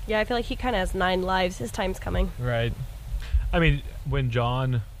 So yeah, I feel like he kind of has 9 lives. His time's coming. Right. I mean, when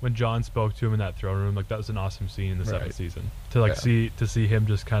Jon spoke to him in that throne room, that was an awesome scene in the 7th season. To see him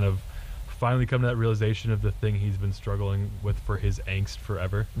just kind of finally come to that realization of the thing he's been struggling with for his angst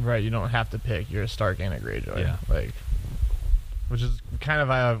forever. Right, you don't have to pick. You're a Stark and a Greyjoy. Yeah. Which is kind of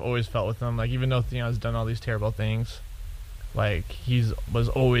how I've always felt with him. Even though Theon's done all these terrible things, was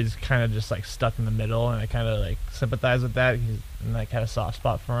always kind of just stuck in the middle, and I kind of sympathize with that. He's in that kind of soft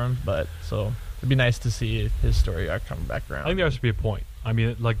spot for him, but so it'd be nice to see his story arc come back around. I think there should be a point. I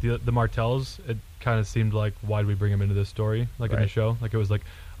mean, the Martells, it kind of seemed like, why did we bring him into this story? In the show, it was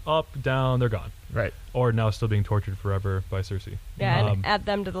up, down, they're gone. Right. Or now still being tortured forever by Cersei. Yeah, and add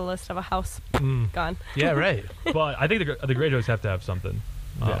them to the list of a house. Gone. Yeah, right. But I think the Greyjoys have to have something.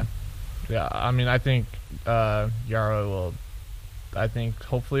 Yeah. I mean, I think Yara will,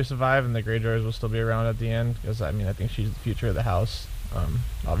 hopefully survive, and the Greyjoys will still be around at the end, because, I think she's the future of the house.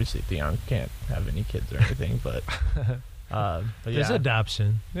 Obviously, Theon can't have any kids or anything, but there's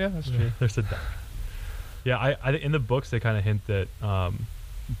adoption. Yeah, that's true. There's adoption. Yeah, I in the books they kind of hint that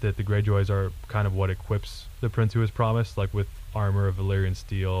that the Greyjoys are kind of what equips the prince who was promised, with armor of Valyrian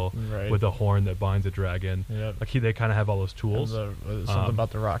steel, with a horn that binds a dragon. Yep. They kind of have all those tools. Something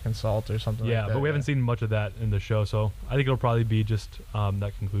about the rock and salt or something like that. Yeah, but we haven't seen much of that in the show, so I think it'll probably be just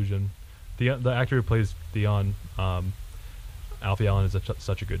that conclusion. The actor who plays Theon, Alfie Allen, does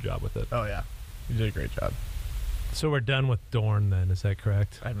such a good job with it. Oh, yeah. He did a great job. So we're done with Dorne then, is that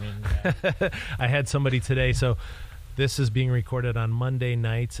correct? I mean, yeah. I had somebody today, so this is being recorded on Monday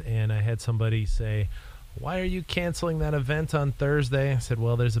night, and I had somebody say, why are you canceling that event on Thursday? I said,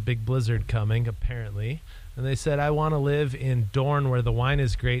 well, there's a big blizzard coming, apparently. And they said, I want to live in Dorne where the wine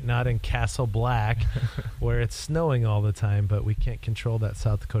is great, not in Castle Black, where it's snowing all the time, but we can't control that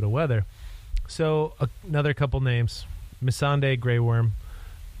South Dakota weather. So another couple names. Missandei, Grey Worm.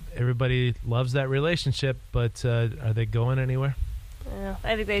 Everybody loves that relationship, but are they going anywhere? Yeah,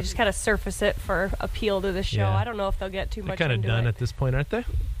 I think they just kind of surface it for appeal to the show. Yeah. I don't know if they'll get too much into it. They're kind of done at this point, aren't they?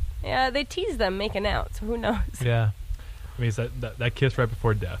 Yeah, they tease them making out, so who knows? Yeah. I mean, it's that kiss right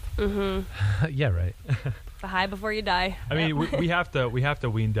before death. Mm-hmm. Yeah, right. The high before you die. I mean, we have to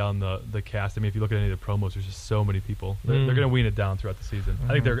wean down the cast. I mean, if you look at any of the promos, there's just so many people. They're going to wean it down throughout the season.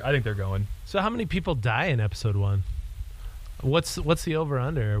 Mm-hmm. I think they're going. So how many people die in episode 1? What's the over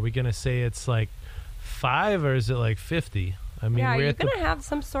under? Are we going to say it's 5 or is it 50? I mean, are you going to have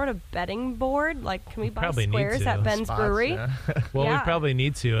some sort of betting board? Can we buy squares at Ben's Spots, Brewery? Yeah. Well, Yeah. we probably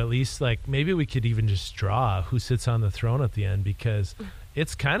need to at least maybe we could even just draw who sits on the throne at the end, because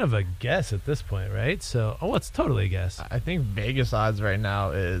it's kind of a guess at this point, right? So, it's totally a guess. I think Vegas odds right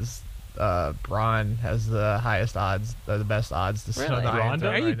now is Bronn has the highest odds, the best odds to sit on the Really? Iron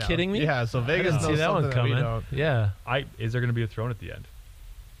Throne Are you right now. kidding me? Yeah, so I Vegas didn't knows see that one something that we coming. don't. Yeah. Is there going to be a throne at the end?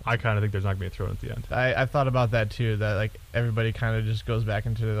 I kind of think there's not going to be a throne at the end. I thought about that too. That everybody kind of just goes back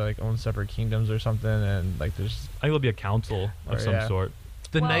into their own separate kingdoms or something, and there's. I think it'll be a council of some sort.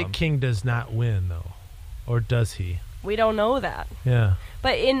 The Well- Night King does not win, though. Or does he? We don't know that. Yeah.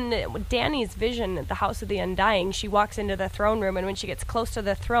 But in Dany's vision at the House of the Undying, she walks into the throne room, and when she gets close to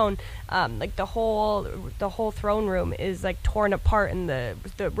the throne, the whole throne room is torn apart, and the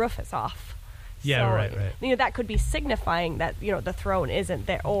roof is off. Yeah, So, right. That could be signifying that the throne isn't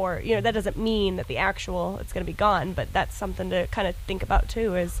there, or that doesn't mean that it's going to be gone. But that's something to kind of think about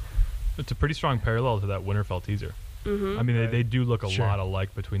too. It's a pretty strong parallel to that Winterfell teaser. Mm-hmm. I mean, they do look a lot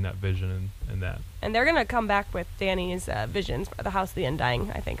alike between that vision and that. And they're going to come back with Dany's visions for the House of the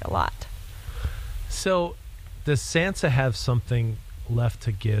Undying, I think, a lot. So, does Sansa have something left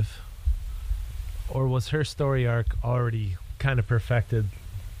to give? Or was her story arc already kind of perfected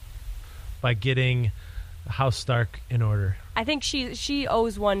by getting House Stark in order? I think she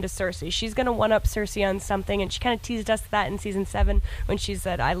owes one to Cersei. She's going to one-up Cersei on something, and she kind of teased us that in season 7 when she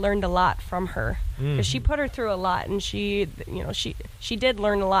said, I learned a lot from her. Because she put her through a lot, and she did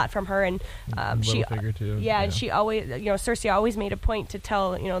learn a lot from her. And Littlefinger too. Yeah, and she always, Cersei always made a point to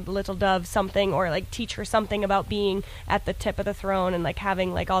tell, the little dove something, or like teach her something about being at the tip of the throne and like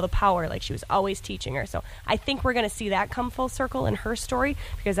having like all the power. Like she was always teaching her. So I think we're going to see that come full circle in her story,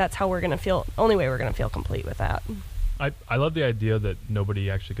 because that's how we're going to feel. Only way we're going to feel complete with that. I love the idea that nobody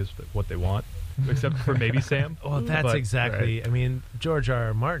actually gets what they want, except for maybe Sam. Well, that's exactly. Right. I mean, George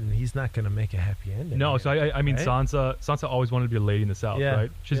R.R. Martin, he's not going to make a happy ending. No, so I mean, right? Sansa always wanted to be a lady in the South, right?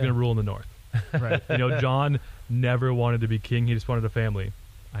 She's going to rule in the North. Right. John never wanted to be king. He just wanted a family.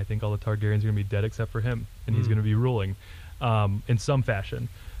 I think all the Targaryens are going to be dead except for him, and he's going to be ruling in some fashion.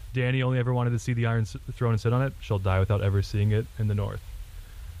 Dany only ever wanted to see the Iron Throne and sit on it. She'll die without ever seeing it in the North.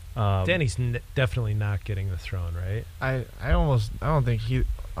 Dany's definitely not getting the throne, right? I don't think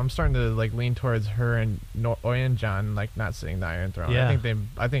I'm starting to like lean towards her and Oya Jon like not sitting the Iron Throne. Yeah.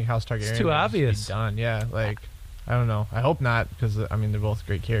 I think House Targaryen. It's too obvious. Done. Yeah. Like I don't know. I hope not, because I mean they're both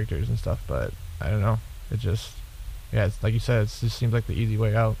great characters and stuff. But I don't know. It just it's like you said. It just seems like the easy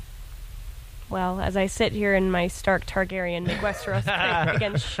way out. Well, as I sit here in my Stark Targaryen Big Westeros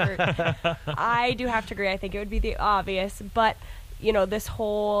against shirt, I do have to agree. I think it would be the obvious, but. This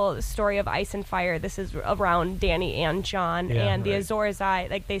whole story of Ice and Fire, this is around Dany and Jon, and the Azor Ahai,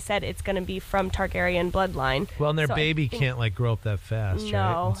 like they said, it's going to be from Targaryen bloodline. Well, and their baby can't like grow up that fast,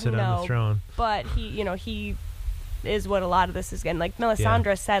 right? And sit on the throne. But he is what a lot of this is getting. Like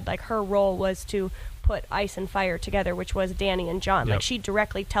Melisandre said, like her role was to put Ice and Fire together, which was Dany and Jon. Yep. Like she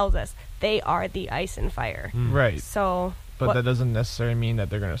directly tells us they are the Ice and Fire. Right. So. But that doesn't necessarily mean that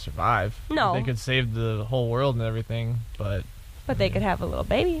they're going to survive. No. They could save the whole world and everything, but they could have a little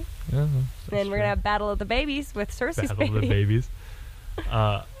baby. Yeah, and then we're going to have Battle of the Babies with Cersei's Battle baby. of the Babies.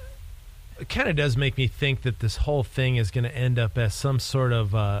 It kind of does make me think that this whole thing is going to end up as some sort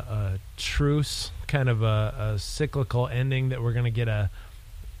of a truce, kind of a cyclical ending, that we're going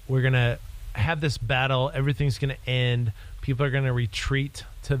to have this battle, everything's going to end, people are going to retreat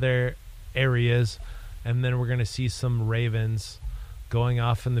to their areas, and then we're going to see some ravens going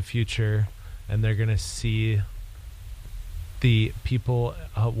off in the future, and they're going to see the people,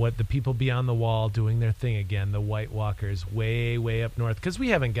 the people beyond the wall doing their thing again, the White Walkers way, way up north. Because we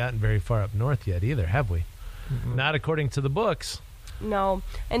haven't gotten very far up north yet either, have we? Mm-hmm. Not according to the books. No.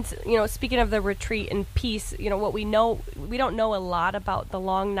 And, speaking of the retreat and peace, what we know, we don't know a lot about the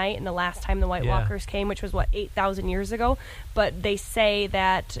Long Night and the last time the White Walkers came, which was, 8,000 years ago. But they say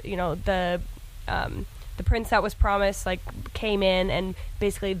that, the prince that was promised, came in and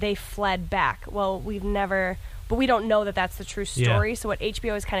basically they fled back. Well, but we don't know that that's the true story. Yeah. So what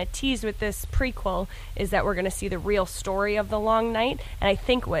HBO has kind of teased with this prequel is that we're going to see the real story of the Long Night. And I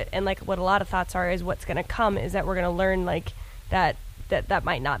think what a lot of thoughts are is what's going to come is that we're going to learn that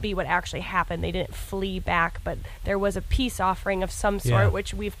might not be what actually happened. They didn't flee back, but there was a peace offering of some sort,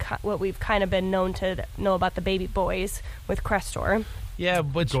 which we've kind of been known to know about the baby boys with Crestor. Yeah,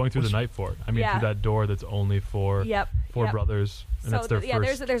 but going through the Night Fort. I mean, through that door that's only for brothers. And that's their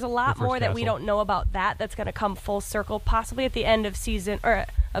first, there's a lot more that we don't know about that's going to come full circle, possibly at the end of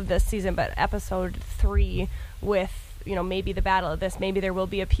this season, but episode 3 with maybe the battle of this. Maybe there will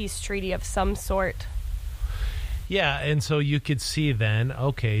be a peace treaty of some sort. Yeah, and so you could see then,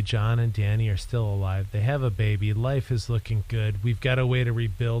 okay, Jon and Dany are still alive. They have a baby. Life is looking good. We've got a way to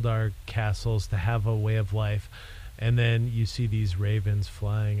rebuild our castles, to have a way of life. And then you see these ravens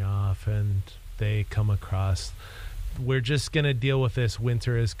flying off, and they come across. We're just going to deal with this.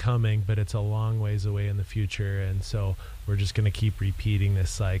 Winter is coming, but it's a long ways away in the future. And so we're just going to keep repeating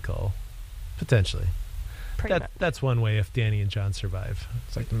this cycle, potentially. That's one way if Dany and Jon survive.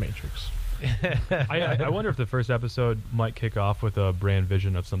 It's like the Matrix. I wonder if the first episode might kick off with a Bran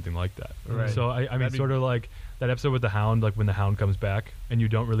vision of something like that. Right. So I mean, sort of like that episode with the Hound, like when the Hound comes back, and you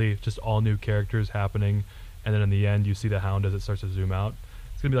don't really, just all new characters happening, and then in the end you see the Hound as it starts to zoom out.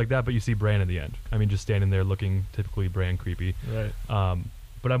 It's gonna be like that, but you see Bran in the end. I mean, just standing there looking typically Bran creepy. Right.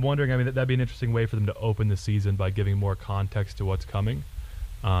 But I'm wondering, I mean, that'd be an interesting way for them to open the season by giving more context to what's coming,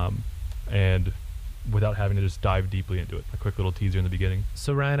 and without having to just dive deeply into it. A quick little teaser in the beginning.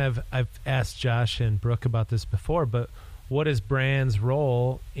 So Ryan, I've asked Josh and Brooke about this before, but what is Bran's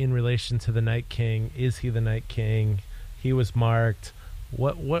role in relation to the Night King? Is he the Night King? He was marked.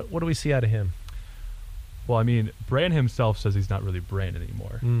 What do we see out of him? Well, I mean, Bran himself says he's not really Bran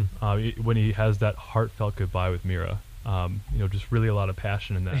anymore. When he has that heartfelt goodbye with Mira, just really a lot of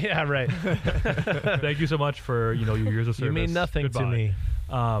passion in that. Yeah, right. Thank you so much for your years of service. You mean nothing Goodbye. to me.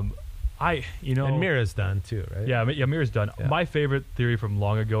 And Mira's done too, right? Yeah, Mira's done. Yeah. my favorite theory from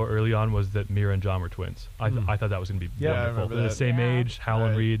long ago, early on, was that Mira and Jon were twins. I thought that was going to be Yeah, I wonderful. remember They're the that. same Yeah. age,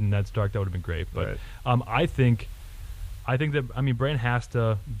 Howland Reed and Ned Stark. That would have been great. But I think that Bran has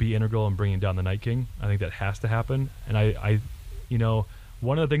to be integral in bringing down the Night King. I think that has to happen. And I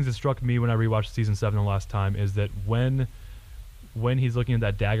one of the things that struck me when I rewatched season 7 the last time is that when he's looking at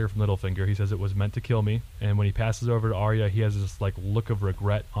that dagger from Littlefinger, he says it was meant to kill me. And when he passes over to Arya, he has this like look of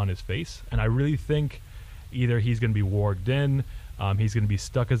regret on his face. And I really think either he's going to be warged in, he's going to be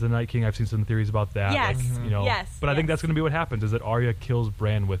stuck as the Night King. I've seen some theories about that. Yes. Yes, But I think yes. that's going to be what happens, is that Arya kills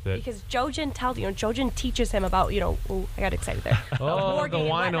Bran with it. Because Jojen teaches him about, ooh, I got excited there. Oh, Warging the and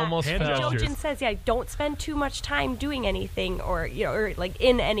wine whatnot. almost Hand fell. gestures. Jojen says, don't spend too much time doing anything or like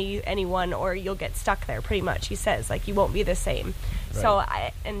in anyone or you'll get stuck there, pretty much. He says, like, you won't be the same. So,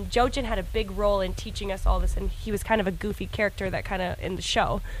 and Jojen had a big role in teaching us all this, and he was kind of a goofy character that kind of in the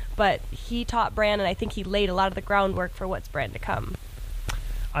show. But he taught Bran, and I think he laid a lot of the groundwork for what's Bran to come.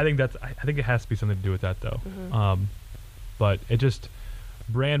 I think it has to be something to do with that, though. But it just,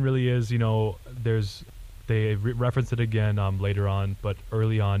 Bran really is, they reference it again later on, but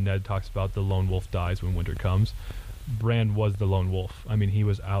early on Ned talks about the lone wolf dies when winter comes. Bran was the lone wolf. I mean, he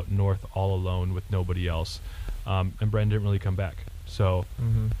was out north all alone with nobody else, and Bran didn't really come back. So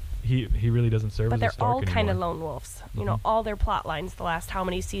he really doesn't serve But as they're a Stark all kind of anymore. lone wolves. All their plot lines the last how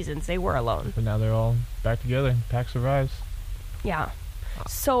many seasons, they were alone. But now they're all back together. Pack survives. Yeah.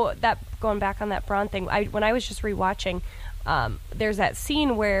 So that going back on that Bronn thing, when I was just rewatching, there's that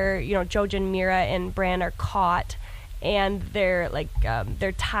scene where Jojen, Mira, and Bran are caught, and they're like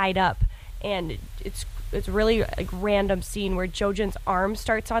they're tied up, and it's really like random scene where Jojen's arm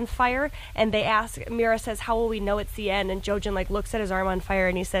starts on fire, and they ask Mira says, "How will we know it's the end?" And Jojen like looks at his arm on fire,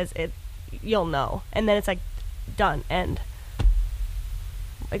 and he says, "You'll know." And then it's like done, end.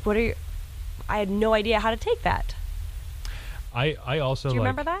 Like, what are you? I had no idea how to take that. I also Do you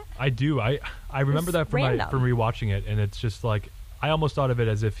remember that? I do. I remember that from rewatching it, and it's just like I almost thought of it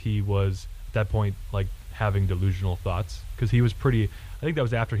as if he was at that point like having delusional thoughts, because he was pretty. I think that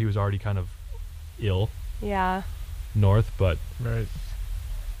was after he was already kind of ill. Yeah. North, but Right.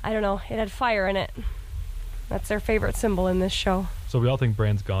 I don't know. It had fire in it. That's their favorite symbol in this show. so we all think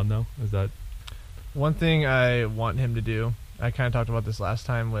Bran's gone though. Is that One thing I want him to do, I kind of talked about this last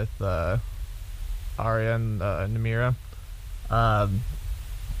time with Arya and Namira.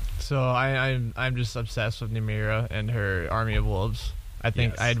 So I'm just obsessed with Namira and her army of wolves. I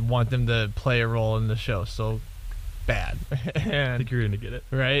think Yes. I'd want them to play a role in the show so bad. I And think you're gonna get it?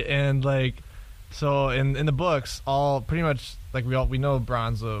 right, and like, so in the books, all pretty much like we know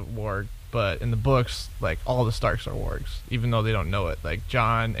Bronn's a warg, but in the books, like all the Starks are wargs, even though they don't know it. Like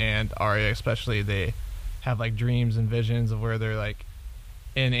Jon and Arya, especially, they have like dreams and visions of where they're like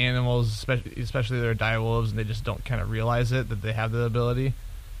in animals, especially their direwolves, and they just don't kind of realize it that they have the ability.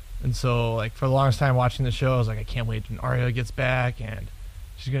 And so, like, for the longest time watching the show, I was like, I can't wait when Arya gets back, and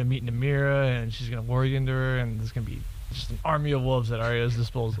she's gonna meet Namira, and she's gonna warg into her, and there's gonna be just an army of wolves at Arya's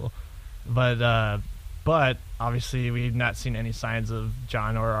disposal. But obviously, we've not seen any signs of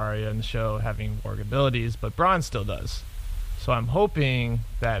Jon or Arya in the show having warg abilities, but Bronn still does. So I'm hoping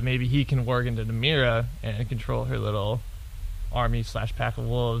that maybe he can warg into Namira and control her little army / pack of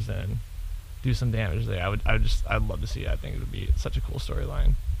wolves and do some damage there. I'd love to see it. I think it would be such a cool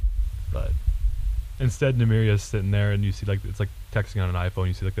storyline. But Instead, Namiria's sitting there, and you see like it's like texting on an iPhone.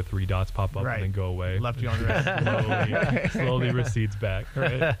 You see like the 3 dots pop up Right. and then go away. left you on the rest. slowly recedes back.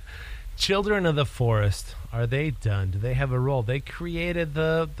 Right. Children of the Forest, are they done? Do they have a role? They created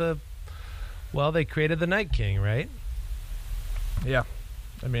they created the Night King, right? Yeah.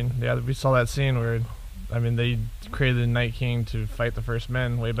 I mean, yeah, we saw that scene where, I mean, they created the Night King to fight the first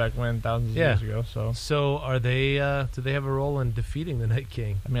men way back when, thousands of years ago. So, So are they? Do they have a role in defeating the Night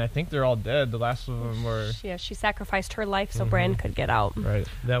King? I mean, I think they're all dead. The last of them were Yeah, she sacrificed her life so Bran could get out. right.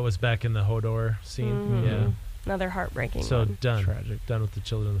 That was back in the Hodor scene. Mhm. Yeah. Another heartbreaking So one. done. Tragic. Done with the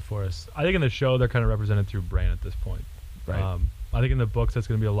Children of the Forest. I think in the show they're kind of represented through Bran at this point. Right. I think in the books that's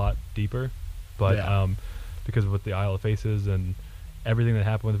going to be a lot deeper, but Yeah. because with the Isle of Faces and everything that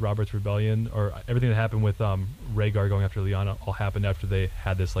happened with Robert's Rebellion, or everything that happened with Rhaegar going after Lyanna, all happened after they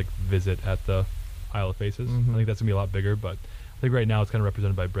had this like visit at the Isle of Faces. Mhm. I think that's going to be a lot bigger, but think right now it's kind of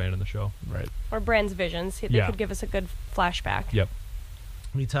represented by Bran in the show. Right. Or Bran's visions. They could give us a good flashback. Yep.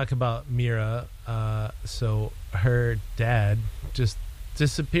 We talk about Mira. So her dad just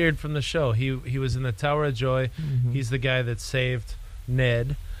disappeared from the show. He was in the Tower of Joy. Mm-hmm. He's the guy that saved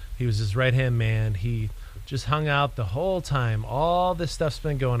Ned. He was his right-hand man. He just hung out the whole time. All this stuff's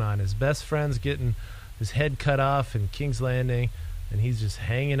been going on. His best friend's getting his head cut off in King's Landing, and he's just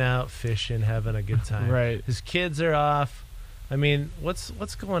hanging out, fishing, having a good time. Right. His kids are off. I mean, what's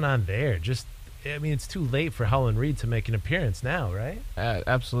going on there? It's too late for Howland Reed to make an appearance now, right?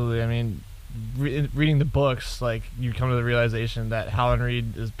 Absolutely. I mean, reading the books, like, you come to the realization that Howland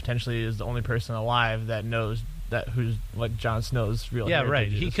Reed is the only person alive that knows who's what Jon Snow's real heritage right.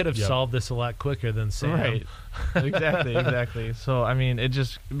 is. He could have solved this a lot quicker than Sam. Right. Exactly. So, I mean, it'd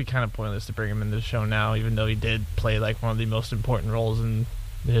be kind of pointless to bring him into the show now, even though he did play, like, one of the most important roles in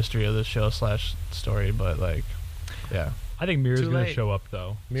the history of the show / story. But, like, yeah. I think Mira's Too going to late. show up,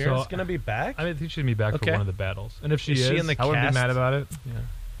 though. Mira's going to be back? I think she's going to be back for one of the battles. And if she is, in the I wouldn't be cast? mad about it. yeah.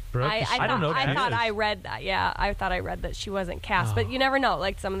 Brooke? I don't know if I she thought is. I read that. Yeah, I thought I read that she wasn't cast, but you never know.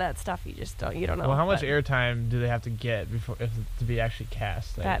 Like, some of that stuff, you don't know. Well, how much but airtime do they have to get to be actually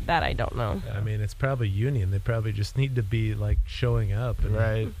cast? Like, that I don't know. I mean, it's probably union. They probably just need to be, like, showing up. And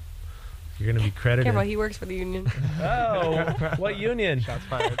right. You're going to be credited. Careful, he works for the union. Oh, what union? Shots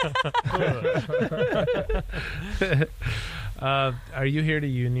fired. Are you here to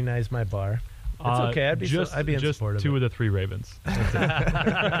unionize my bar? It's okay. I'd be in just support of 2 it. of the 3 Ravens.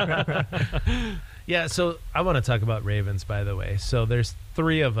 Yeah, so I want to talk about Ravens, by the way. So there's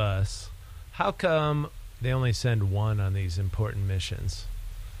 3 of us. How come they only send 1 on these important missions?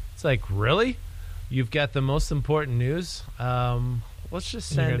 It's like, really? You've got the most important news? Let's just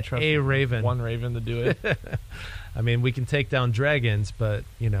send a Raven. 1 Raven to do it. I mean, we can take down dragons, but,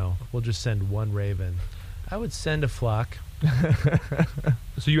 we'll just send 1 Raven. I would send a flock.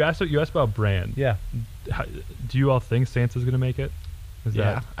 So you asked about Bran. Yeah. Do you all think Sansa's going to make it?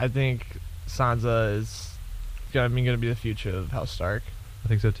 I think Sansa is going to be the future of House Stark. I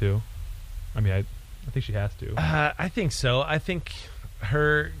think so too. I mean, I think she has to. I think so. I think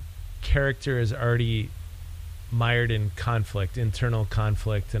her character is already mired in conflict, internal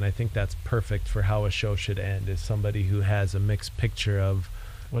conflict, and I think that's perfect for how a show should end, is somebody who has a mixed picture of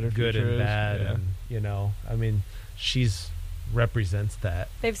what her good and is. bad. Yeah. And, I mean, she's represents that.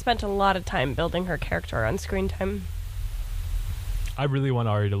 They've spent a lot of time building her character on screen time. I really want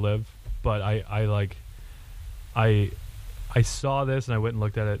Arya to live, but I saw this and I went and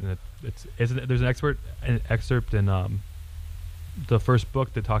looked at it, and there's an excerpt in the first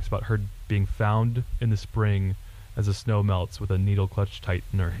book that talks about her being found in the spring as the snow melts with a needle clutched tight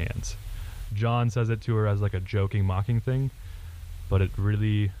in her hands. Jon says it to her as like a joking, mocking thing, but it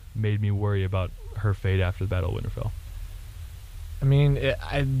really made me worry about her fate after the Battle of Winterfell. I mean, the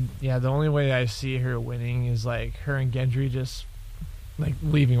only way I see her winning is like her and Gendry just like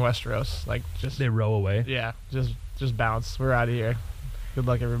leaving Westeros, like just they row away. Yeah, just bounce. We're out of here. Good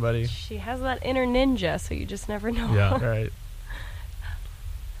luck, everybody. She has that inner ninja, so you just never know. Yeah, right.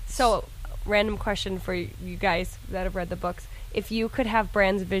 So, random question for you guys that have read the books: if you could have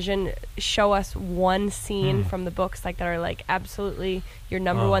Bran's vision, show us one scene from the books like that are like absolutely your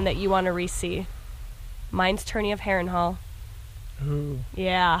number one that you want to re-see. Mine's Tourney of Harrenhal. Ooh.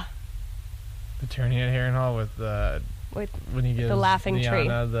 Yeah. The tourney at Harrenhal with when he gives the laughing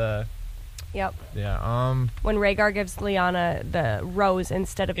Lyanna tree. Yep. Yeah. When Rhaegar gives Lyanna the rose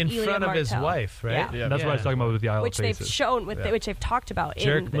instead of in Elia front of Martell. his wife, right? Yeah. That's what I was talking about with the Isle Which of they've Faces. shown, which they've talked about.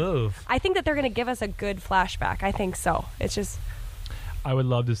 Jerk move. I think that they're going to give us a good flashback. I think so. It's just. I would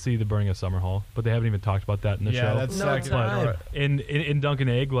love to see the burning of Summerhall, but they haven't even talked about that in the show. That's No time. In Dunk and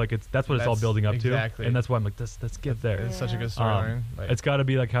Egg, like that's what it's all building up to, and that's why I'm like, let's get there. It's such a good storyline. It's got to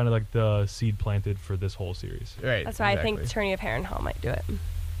be like kind of like the seed planted for this whole series. Right. That's why I think Tourney of Harrenhal might do it.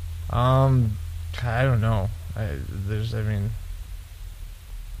 I don't know.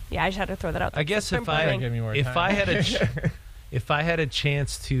 Yeah, I just had to throw that out there. I guess if I had a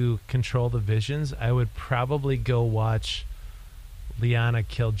chance to control the visions, I would probably go watch Lyanna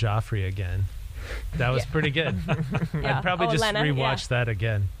kill Joffrey again. That was pretty good. Yeah. I'd probably just Lena, rewatch that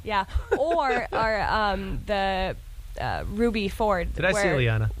again. Yeah, or the Ruby Ford. Did I see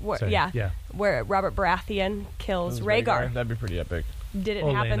Lyanna? Sorry. Yeah, where Robert Baratheon kills Rhaegar. That'd be pretty epic. Did it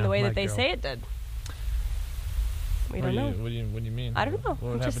happen Lena, the way my that they girl. say it did? We don't know. What do you mean? I don't know. What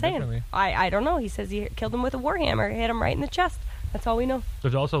would I'm just happen saying. differently? I don't know. He says he killed him with a warhammer, hit him right in the chest. That's all we know.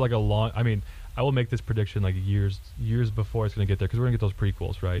 There's also like a long. I mean, I will make this prediction like years before it's going to get there, because we're going to get those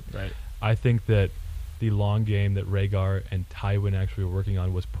prequels, right? Right. I think that the long game that Rhaegar and Tywin actually were working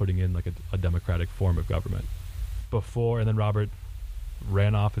on was putting in like a democratic form of government. before, and then Robert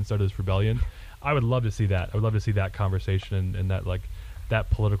ran off and started this rebellion. I would love to see that. I would love to see that conversation and that like that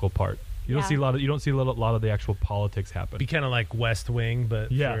political part. You don't see a lot of lot of the actual politics happen. Be kind of like West Wing, but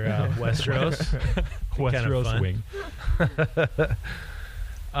for Westeros. Westeros Wing.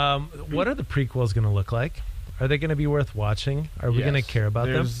 What are the prequels going to look like? Are they going to be worth watching? Are we going to care about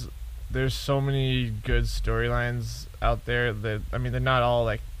them? There's so many good storylines out there that, I mean, they're not all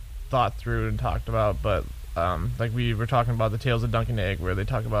like thought through and talked about, but like we were talking about the Tales of Dunk and Egg, where they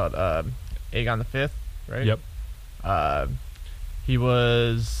talk about Aegon the Fifth, right? Yep. He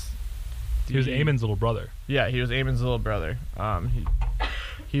was Aemon's little brother. Yeah, he was Aemon's little brother.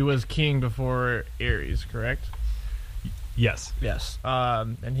 He was king before Aerys, correct? Yes. Yes.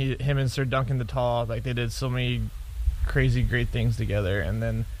 And him and Sir Duncan the Tall, like they did so many crazy great things together, and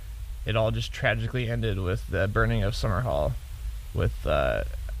then it all just tragically ended with the burning of Summerhall. With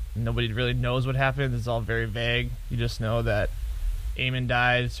nobody really knows what happened. It's all very vague. You just know that Aemon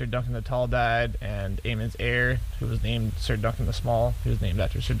died, Sir Duncan the Tall died, and Aemon's heir, who was named Sir Duncan the Small, he was named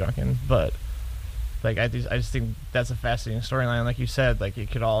after Sir Duncan. But like I just think that's a fascinating storyline. Like you said, like it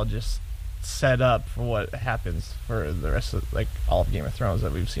could all just set up for what happens for the rest of like all of Game of Thrones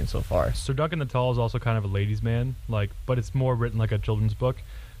that we've seen so far. Sir Duncan the Tall is also kind of a ladies' man, like, but it's more written like a children's book.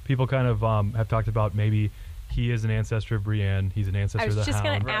 People kind of have talked about maybe he is an ancestor of Brienne. He's an ancestor of the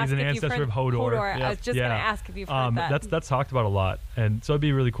Hound. He's an ancestor of Hodor. Yep. I was just going to ask if you've heard that. That's talked about a lot, and so it'd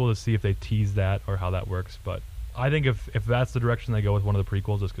be really cool to see if they tease that or how that works. But I think if that's the direction they go with one of the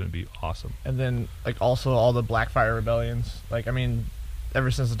prequels, it's going to be awesome. And then like also all the Blackfire rebellions. Like I mean, ever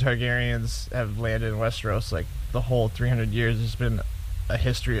since the Targaryens have landed in Westeros, like the whole 300 years, there's been a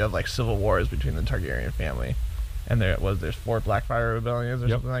history of like civil wars between the Targaryen family. And there's 4 Blackfire rebellions or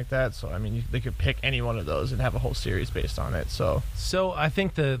something like that. So I mean, they could pick any one of those and have a whole series based on it. So I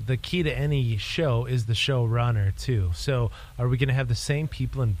think the key to any show is the showrunner too. So are we going to have the same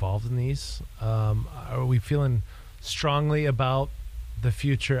people involved in these? Are we feeling strongly about the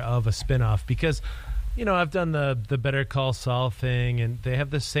future of a spinoff? Because I've done the Better Call Saul thing, and they have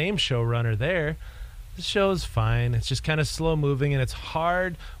the same showrunner there. The show's fine. It's just kind of slow moving, and it's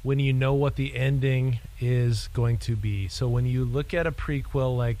hard when you know what the ending is going to be. So when you look at a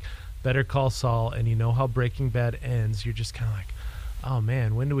prequel like Better Call Saul and you know how Breaking Bad ends, you're just kind of like, oh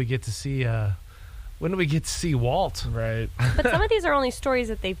man, when do we get to see Walt? Right. But some of these are only stories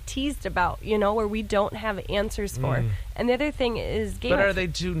that they've teased about, where we don't have answers for. And the other thing is But are they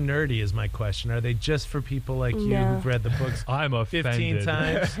too nerdy is my question. Are they just for people like you who've read the books I'm 15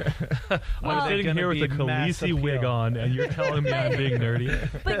 times? I'm sitting here with a Khaleesi wig on, and you're telling me I'm being nerdy?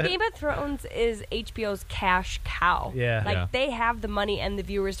 But Game of Thrones is HBO's cash cow. Yeah. Like, they have the money and the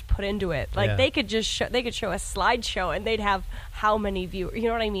viewers to put into it. Like, they could just show a slideshow, and they'd have how many viewers. You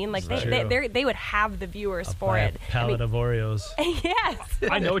know what I mean? Like, they would have the viewers for it. Pallet of Oreos. Yes.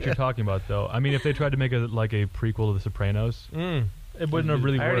 I know what you're talking about, though. I mean, if they tried to make a prequel to The Sopranos, it wouldn't have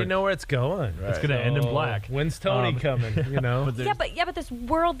really worked. I already know where it's going. Right. It's going to end in black. When's Tony coming? But this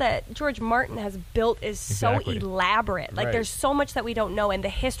world that George Martin has built is so elaborate. Like there's so much that we don't know, and the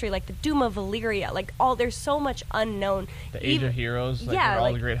history, like the Doom of Valyria, like there's so much unknown. The Age of Heroes, where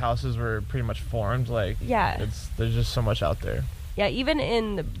all the great houses were pretty much formed. There's just so much out there. Yeah, even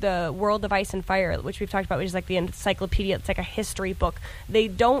in the World of Ice and Fire, which we've talked about, which is like the encyclopedia, it's like a history book. They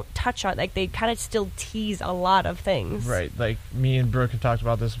don't touch on, they kind of still tease a lot of things. Right. Like, me and Brooke have talked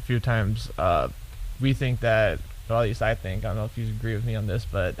about this a few times. We think that, well, at least I think, I don't know if you agree with me on this,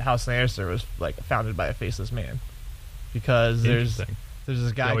 but House Lannister was, founded by a faceless man. Because there's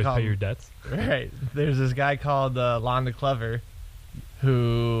this guy always called... pay your debts? Right. There's this guy called Lon the Clever,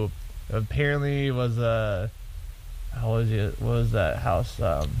 who apparently was a... What was that house?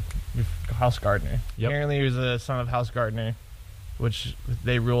 House Gardner. Yep. Apparently, he was a son of House Gardner, which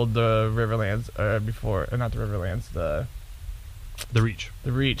they ruled the Riverlands before, not the Riverlands, the Reach.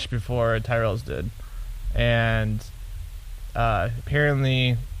 The Reach before Tyrells did, and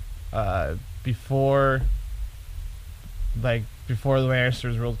apparently, before the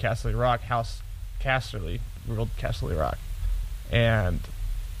Lannisters ruled Casterly Rock, House Casterly ruled Casterly Rock, and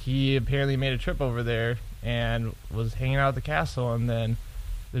he apparently made a trip over there and was hanging out at the castle, and then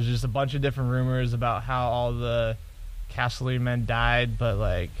there's just a bunch of different rumors about how all the Casterly men died, but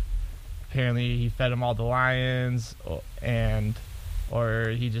apparently he fed them all to lions, or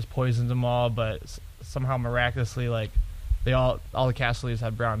he just poisoned them all, but somehow miraculously all the Casterlys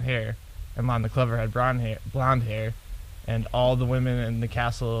had brown hair, and Lon the Clever had blonde hair, and all the women in the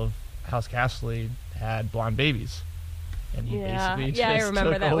castle of House Casterly had blonde babies. And he basically just I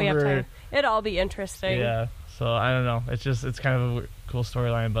remember took that. over. We have time. It'd all be interesting. Yeah. So I don't know. It's kind of a cool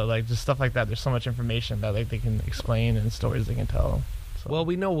storyline, but like just stuff like that. There's so much information that like they can explain and stories they can tell. So. Well,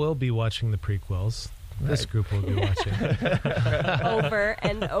 we know we'll be watching the prequels. This group will be watching over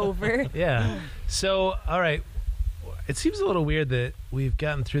and over. Yeah. So, all right. It seems a little weird that we've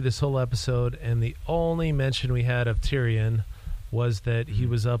gotten through this whole episode, and the only mention we had of Tyrion was that he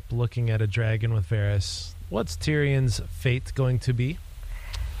was up looking at a dragon with Varys. What's Tyrion's fate going to be?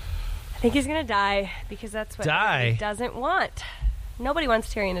 I think he's going to die because that's what he doesn't want. Nobody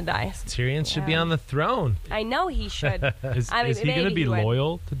wants Tyrion to die. Tyrion should be on the throne. I know he should. Is he going to be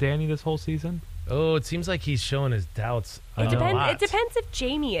loyal to Dany this whole season? Oh, it seems like he's showing his doubts. It depends if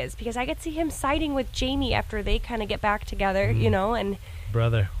Jaime is, because I could see him siding with Jaime after they kind of get back together, and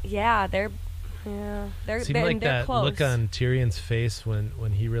brother. Yeah, they're that close. look on Tyrion's face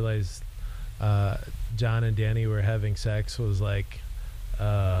when he realized Jon and Dany were having sex was like,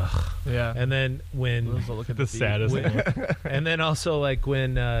 yeah. And then when look at the saddest, and then also like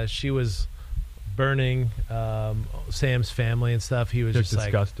when she was burning Sam's family and stuff, he was just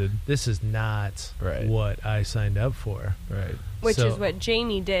disgusted. Like, this is not what I signed up for. Right. Which is what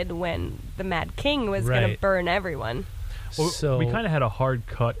Jaime did when the Mad King was going to burn everyone. Well, so we kind of had a hard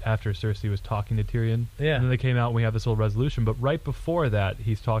cut after Cersei was talking to Tyrion. Yeah. And then they came out and we have this whole resolution. But right before that,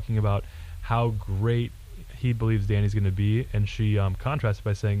 he's talking about how great he believes Dany's going to be. And she contrasted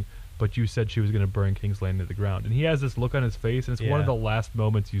by saying, but you said she was going to burn King's Landing to the ground. And he has this look on his face, and it's one of the last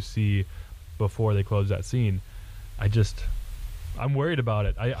moments you see before they close that scene. I'm worried about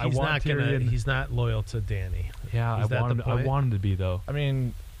it. I want Tyrion. He's not loyal to Dany. Yeah, I want him to be, though. I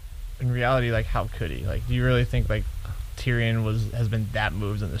mean, in reality, like, how could he? Like, do you really think, like, Tyrion has been that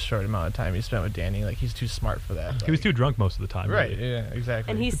moved in the short amount of time he spent with Dany? Like, he's too smart for that. Like, he was too drunk most of the time. Right, really. yeah,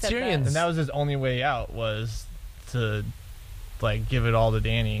 exactly. And he said and that was his only way out, was to, like, give it all to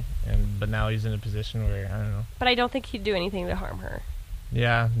Dany. But now he's in a position where, I don't know. But I don't think he'd do anything to harm her.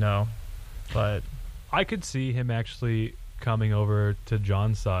 Yeah, no. But I could see him actually coming over to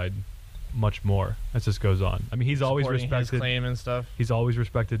Jon's side much more as this goes on. I mean, he's always respected his claim and stuff. He's always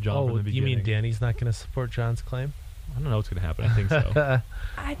respected Jon from the beginning. You mean Dany's not going to support Jon's claim? I don't know what's going to happen. I think so.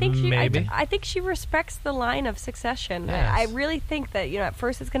 I think Maybe. I think she respects the line of succession. Yes. I really think that at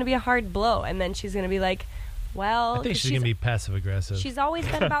first it's going to be a hard blow, and then she's going to be like, well, I think she's going to be passive aggressive. She's always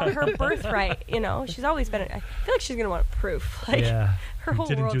been about her birthright. She's always been. I feel like she's going to want proof. Like, her whole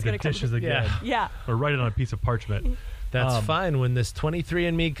didn't world's do going the to dishes again. Yeah. Or write it on a piece of parchment. That's fine. When this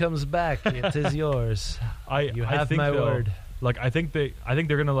 23andMe comes back, it is yours. You have my word. Like, I think they're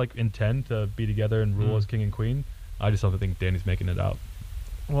gonna like intend to be together and rule as king and queen. I just don't think Dany's making it out.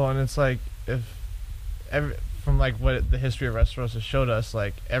 Well, and it's like from like what the history of Westeros has showed us,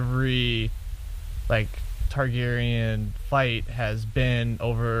 like every like Targaryen fight has been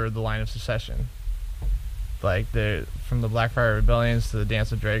over the line of succession. Like from the Blackfire Rebellions to the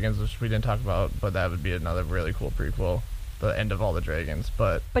Dance of Dragons, which we didn't talk about, but that would be another really cool prequel. The end of all the dragons,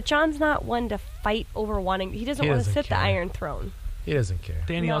 but Jon's not one to fight over wanting. He doesn't want to sit the Iron Throne. He doesn't care.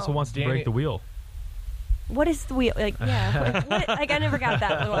 Dany also wants to break the wheel. What is the wheel? Like, yeah. Like, I never got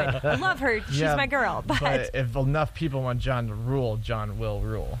that. Like, I love her. She's my girl. But if enough people want Jon to rule, Jon will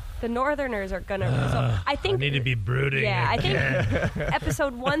rule. The Northerners are going to rule. So I think... I need to be brooding. Yeah, again. I think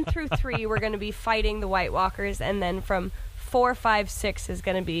episode 1 through 3, we're going to be fighting the White Walkers. And then from 4, 5, 6 is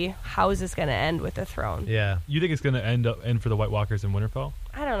going to be, how is this going to end with the throne? Yeah. You think it's going to end for the White Walkers in Winterfell?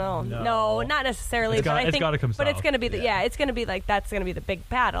 I don't know. No, not necessarily. It's got to come south. But it's going to be it's going to be like, that's going to be the big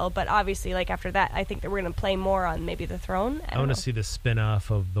battle. But obviously, like after that, I think that we're going to play more on maybe the throne. I want to see the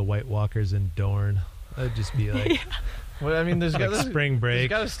spin-off of the White Walkers in Dorne. That'd just be like... Well, I mean, there's like spring break. There's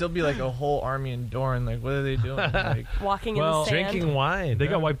got to still be like a whole army in Dorne. Like, what are they doing? Like, walking in the sand, drinking wine. They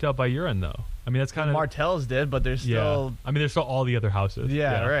got wiped out by Euron, though. I mean, that's kind of Martells did, but there's still. I mean, there's still all the other houses.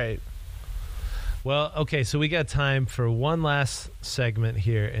 Yeah, right. Well, okay, so we got time for one last segment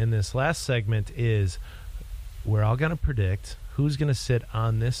here, and this last segment is we're all going to predict who's going to sit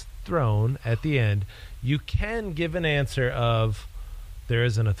on this throne at the end. You can give an answer of there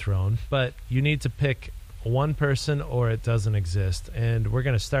isn't a throne, but you need to pick one person or it doesn't exist. And we're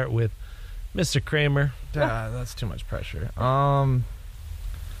going to start with Mr. Kramer. That's too much pressure.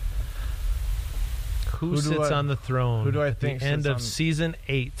 Who sits on the throne? Who do I at think the end sits of on season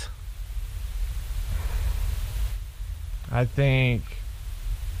 8? I think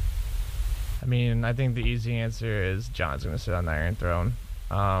the easy answer is Jon's going to sit on the Iron Throne.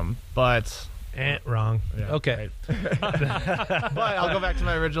 But wrong. Yeah, okay. Right. But I'll go back to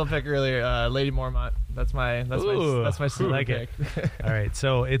my original pick earlier, Lady Mormont. That's my sleeper pick. All right.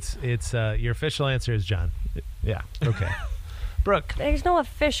 So it's your official answer is Jon. Yeah. Okay. Brooke. There's no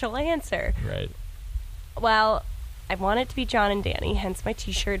official answer. Right. Well, I want it to be Jon and Dany, hence my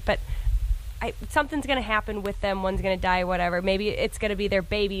T-shirt, but something's going to happen with them. One's going to die, whatever. Maybe it's going to be their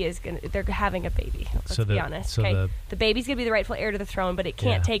baby they're having a baby. Let's be honest. Okay? The baby's going to be the rightful heir to the throne, but it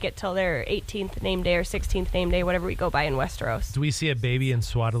can't take it till their 18th name day or 16th name day, whatever we go by in Westeros. Do we see a baby in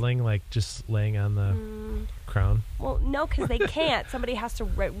swaddling, like just laying on the crown? Well, no, because they can't. Somebody has to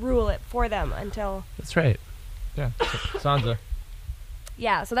rule it for them until... That's right. Yeah, Sansa.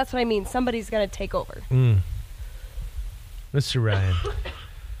 Yeah, so that's what I mean. Somebody's going to take over. Mr. Ryan.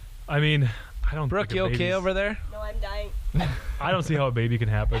 I mean... I don't Brooke, you okay over there? No, I'm dying. I don't see how a baby can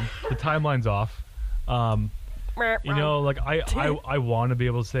happen. The timeline's off. You know, like I want to be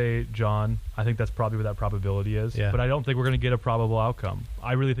able to say Jon. I think that's probably what that probability is. Yeah. But I don't think we're going to get a probable outcome.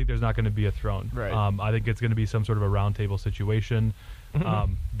 I really think there's not going to be a throne. Right. I think it's going to be some sort of a round table situation.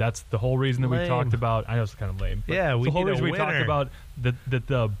 That's the whole reason that we talked about. I know it's kind of lame. But yeah, the whole reason we talked about that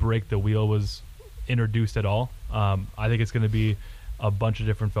the break the wheel was introduced at all. I think it's going to be a bunch of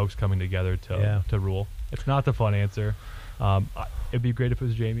different folks coming together to rule. It's not the fun answer. It'd be great if it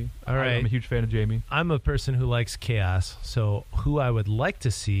was Jaime. All right. I'm a huge fan of Jaime. I'm a person who likes chaos, so who I would like to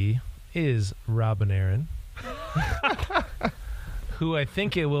see is Robin Aaron. Who I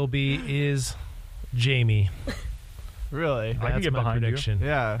think it will be is Jaime. Really? That's I can get my behind prediction. you.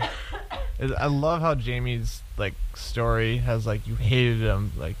 Yeah. I love how Jaime's like story has like you hated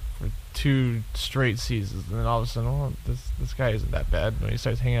him like for 2 straight seasons, and then all of a sudden, oh, this guy isn't that bad. When he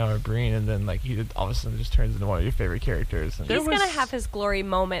starts hanging out with Brienne, and then like all of a sudden just turns into one of your favorite characters. And He's gonna have his glory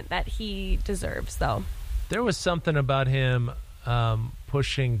moment that he deserves, though. There was something about him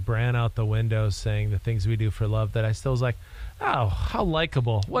pushing Bran out the window, saying the things we do for love, that I still was like, oh, how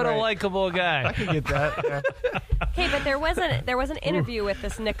likable! What a likable guy! I can get that. Yeah. Okay, but there was an interview with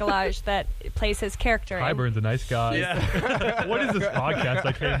this Nikolaj that plays his character. Qyburn's a nice guy. Yeah. What is this podcast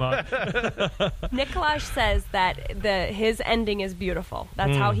that came up? Nikolaj says that his ending is beautiful.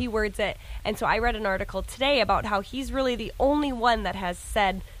 That's how he words it. And so I read an article today about how he's really the only one that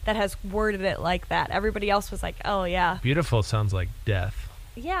has worded it like that. Everybody else was like, oh yeah, Beautiful sounds like death.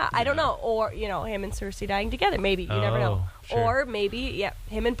 yeah, I don't know. Or, him and Cersei dying together. Maybe. You never know. Sure. Or maybe,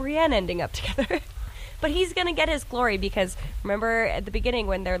 him and Brienne ending up together. But he's going to get his glory because, remember at the beginning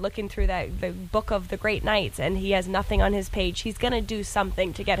when they're looking through the book of the Great Knights and he has nothing on his page, he's going to do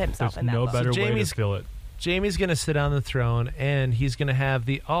something to get himself There's in that no book. better So way to Jaime's- fill it. Jaime's going to sit on the throne, and he's going to have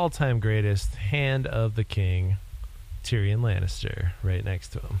the all-time greatest Hand of the King, Tyrion Lannister, right next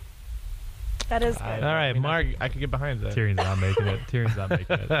to him. That is good. All right, Mark. I could get behind that. Tyrion's not making it. Tyrion's not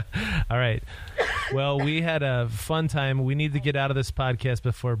making it. All right. Well, we had a fun time. We need to get out of this podcast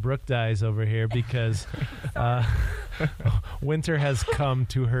before Brooke dies over here because winter has come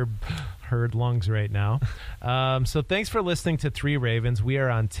to her lungs right now. So thanks for listening to Three Ravens. We are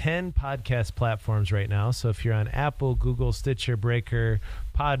on 10 podcast platforms right now. So if you're on Apple, Google, Stitcher, Breaker,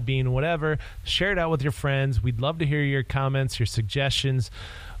 Podbean, whatever, share it out with your friends. We'd love to hear your comments, your suggestions.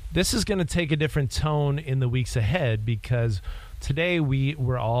 This is going to take a different tone in the weeks ahead because today we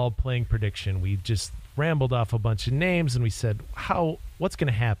were all playing prediction. We just rambled off a bunch of names and we said, what's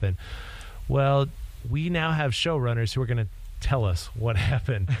going to happen? Well, we now have showrunners who are going to tell us what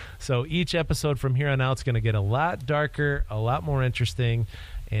happened. So each episode from here on out is going to get a lot darker, a lot more interesting,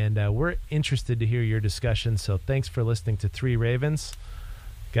 and we're interested to hear your discussion. So thanks for listening to Three Ravens.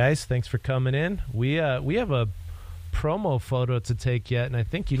 Guys, thanks for coming in. We have a promo photo to take yet, and I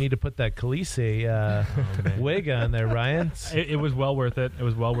think you need to put that Khaleesi wig on there, Ryan. It was well worth it. It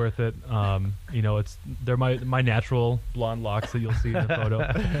was well worth it. They're my natural blonde locks that you'll see in the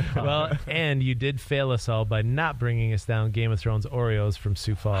photo. Well, and you did fail us all by not bringing us down Game of Thrones Oreos from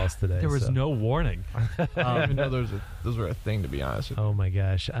Sioux Falls today. There was no warning. I didn't even know those were a thing, to be honest with you. Oh my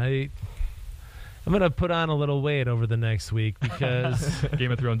gosh, I'm going to put on a little weight over the next week because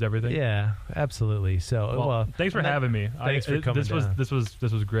Game of Thrones, everything. Yeah, absolutely. So, well thanks for having me. Thanks for coming down. This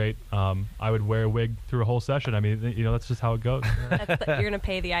was great. I would wear a wig through a whole session. I mean, that's just how it goes. You're going to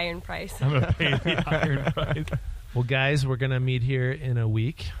pay the iron price. I'm going to pay the iron price. Well, guys, we're going to meet here in a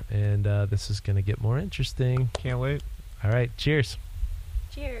week, and this is going to get more interesting. Can't wait. All right, cheers.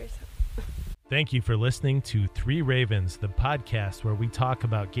 Cheers. Thank you for listening to Three Ravens, the podcast where we talk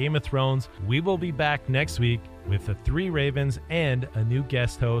about Game of Thrones. We will be back next week with the Three Ravens and a new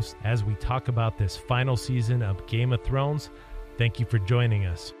guest host as we talk about this final season of Game of Thrones. Thank you for joining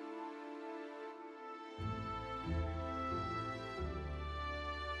us.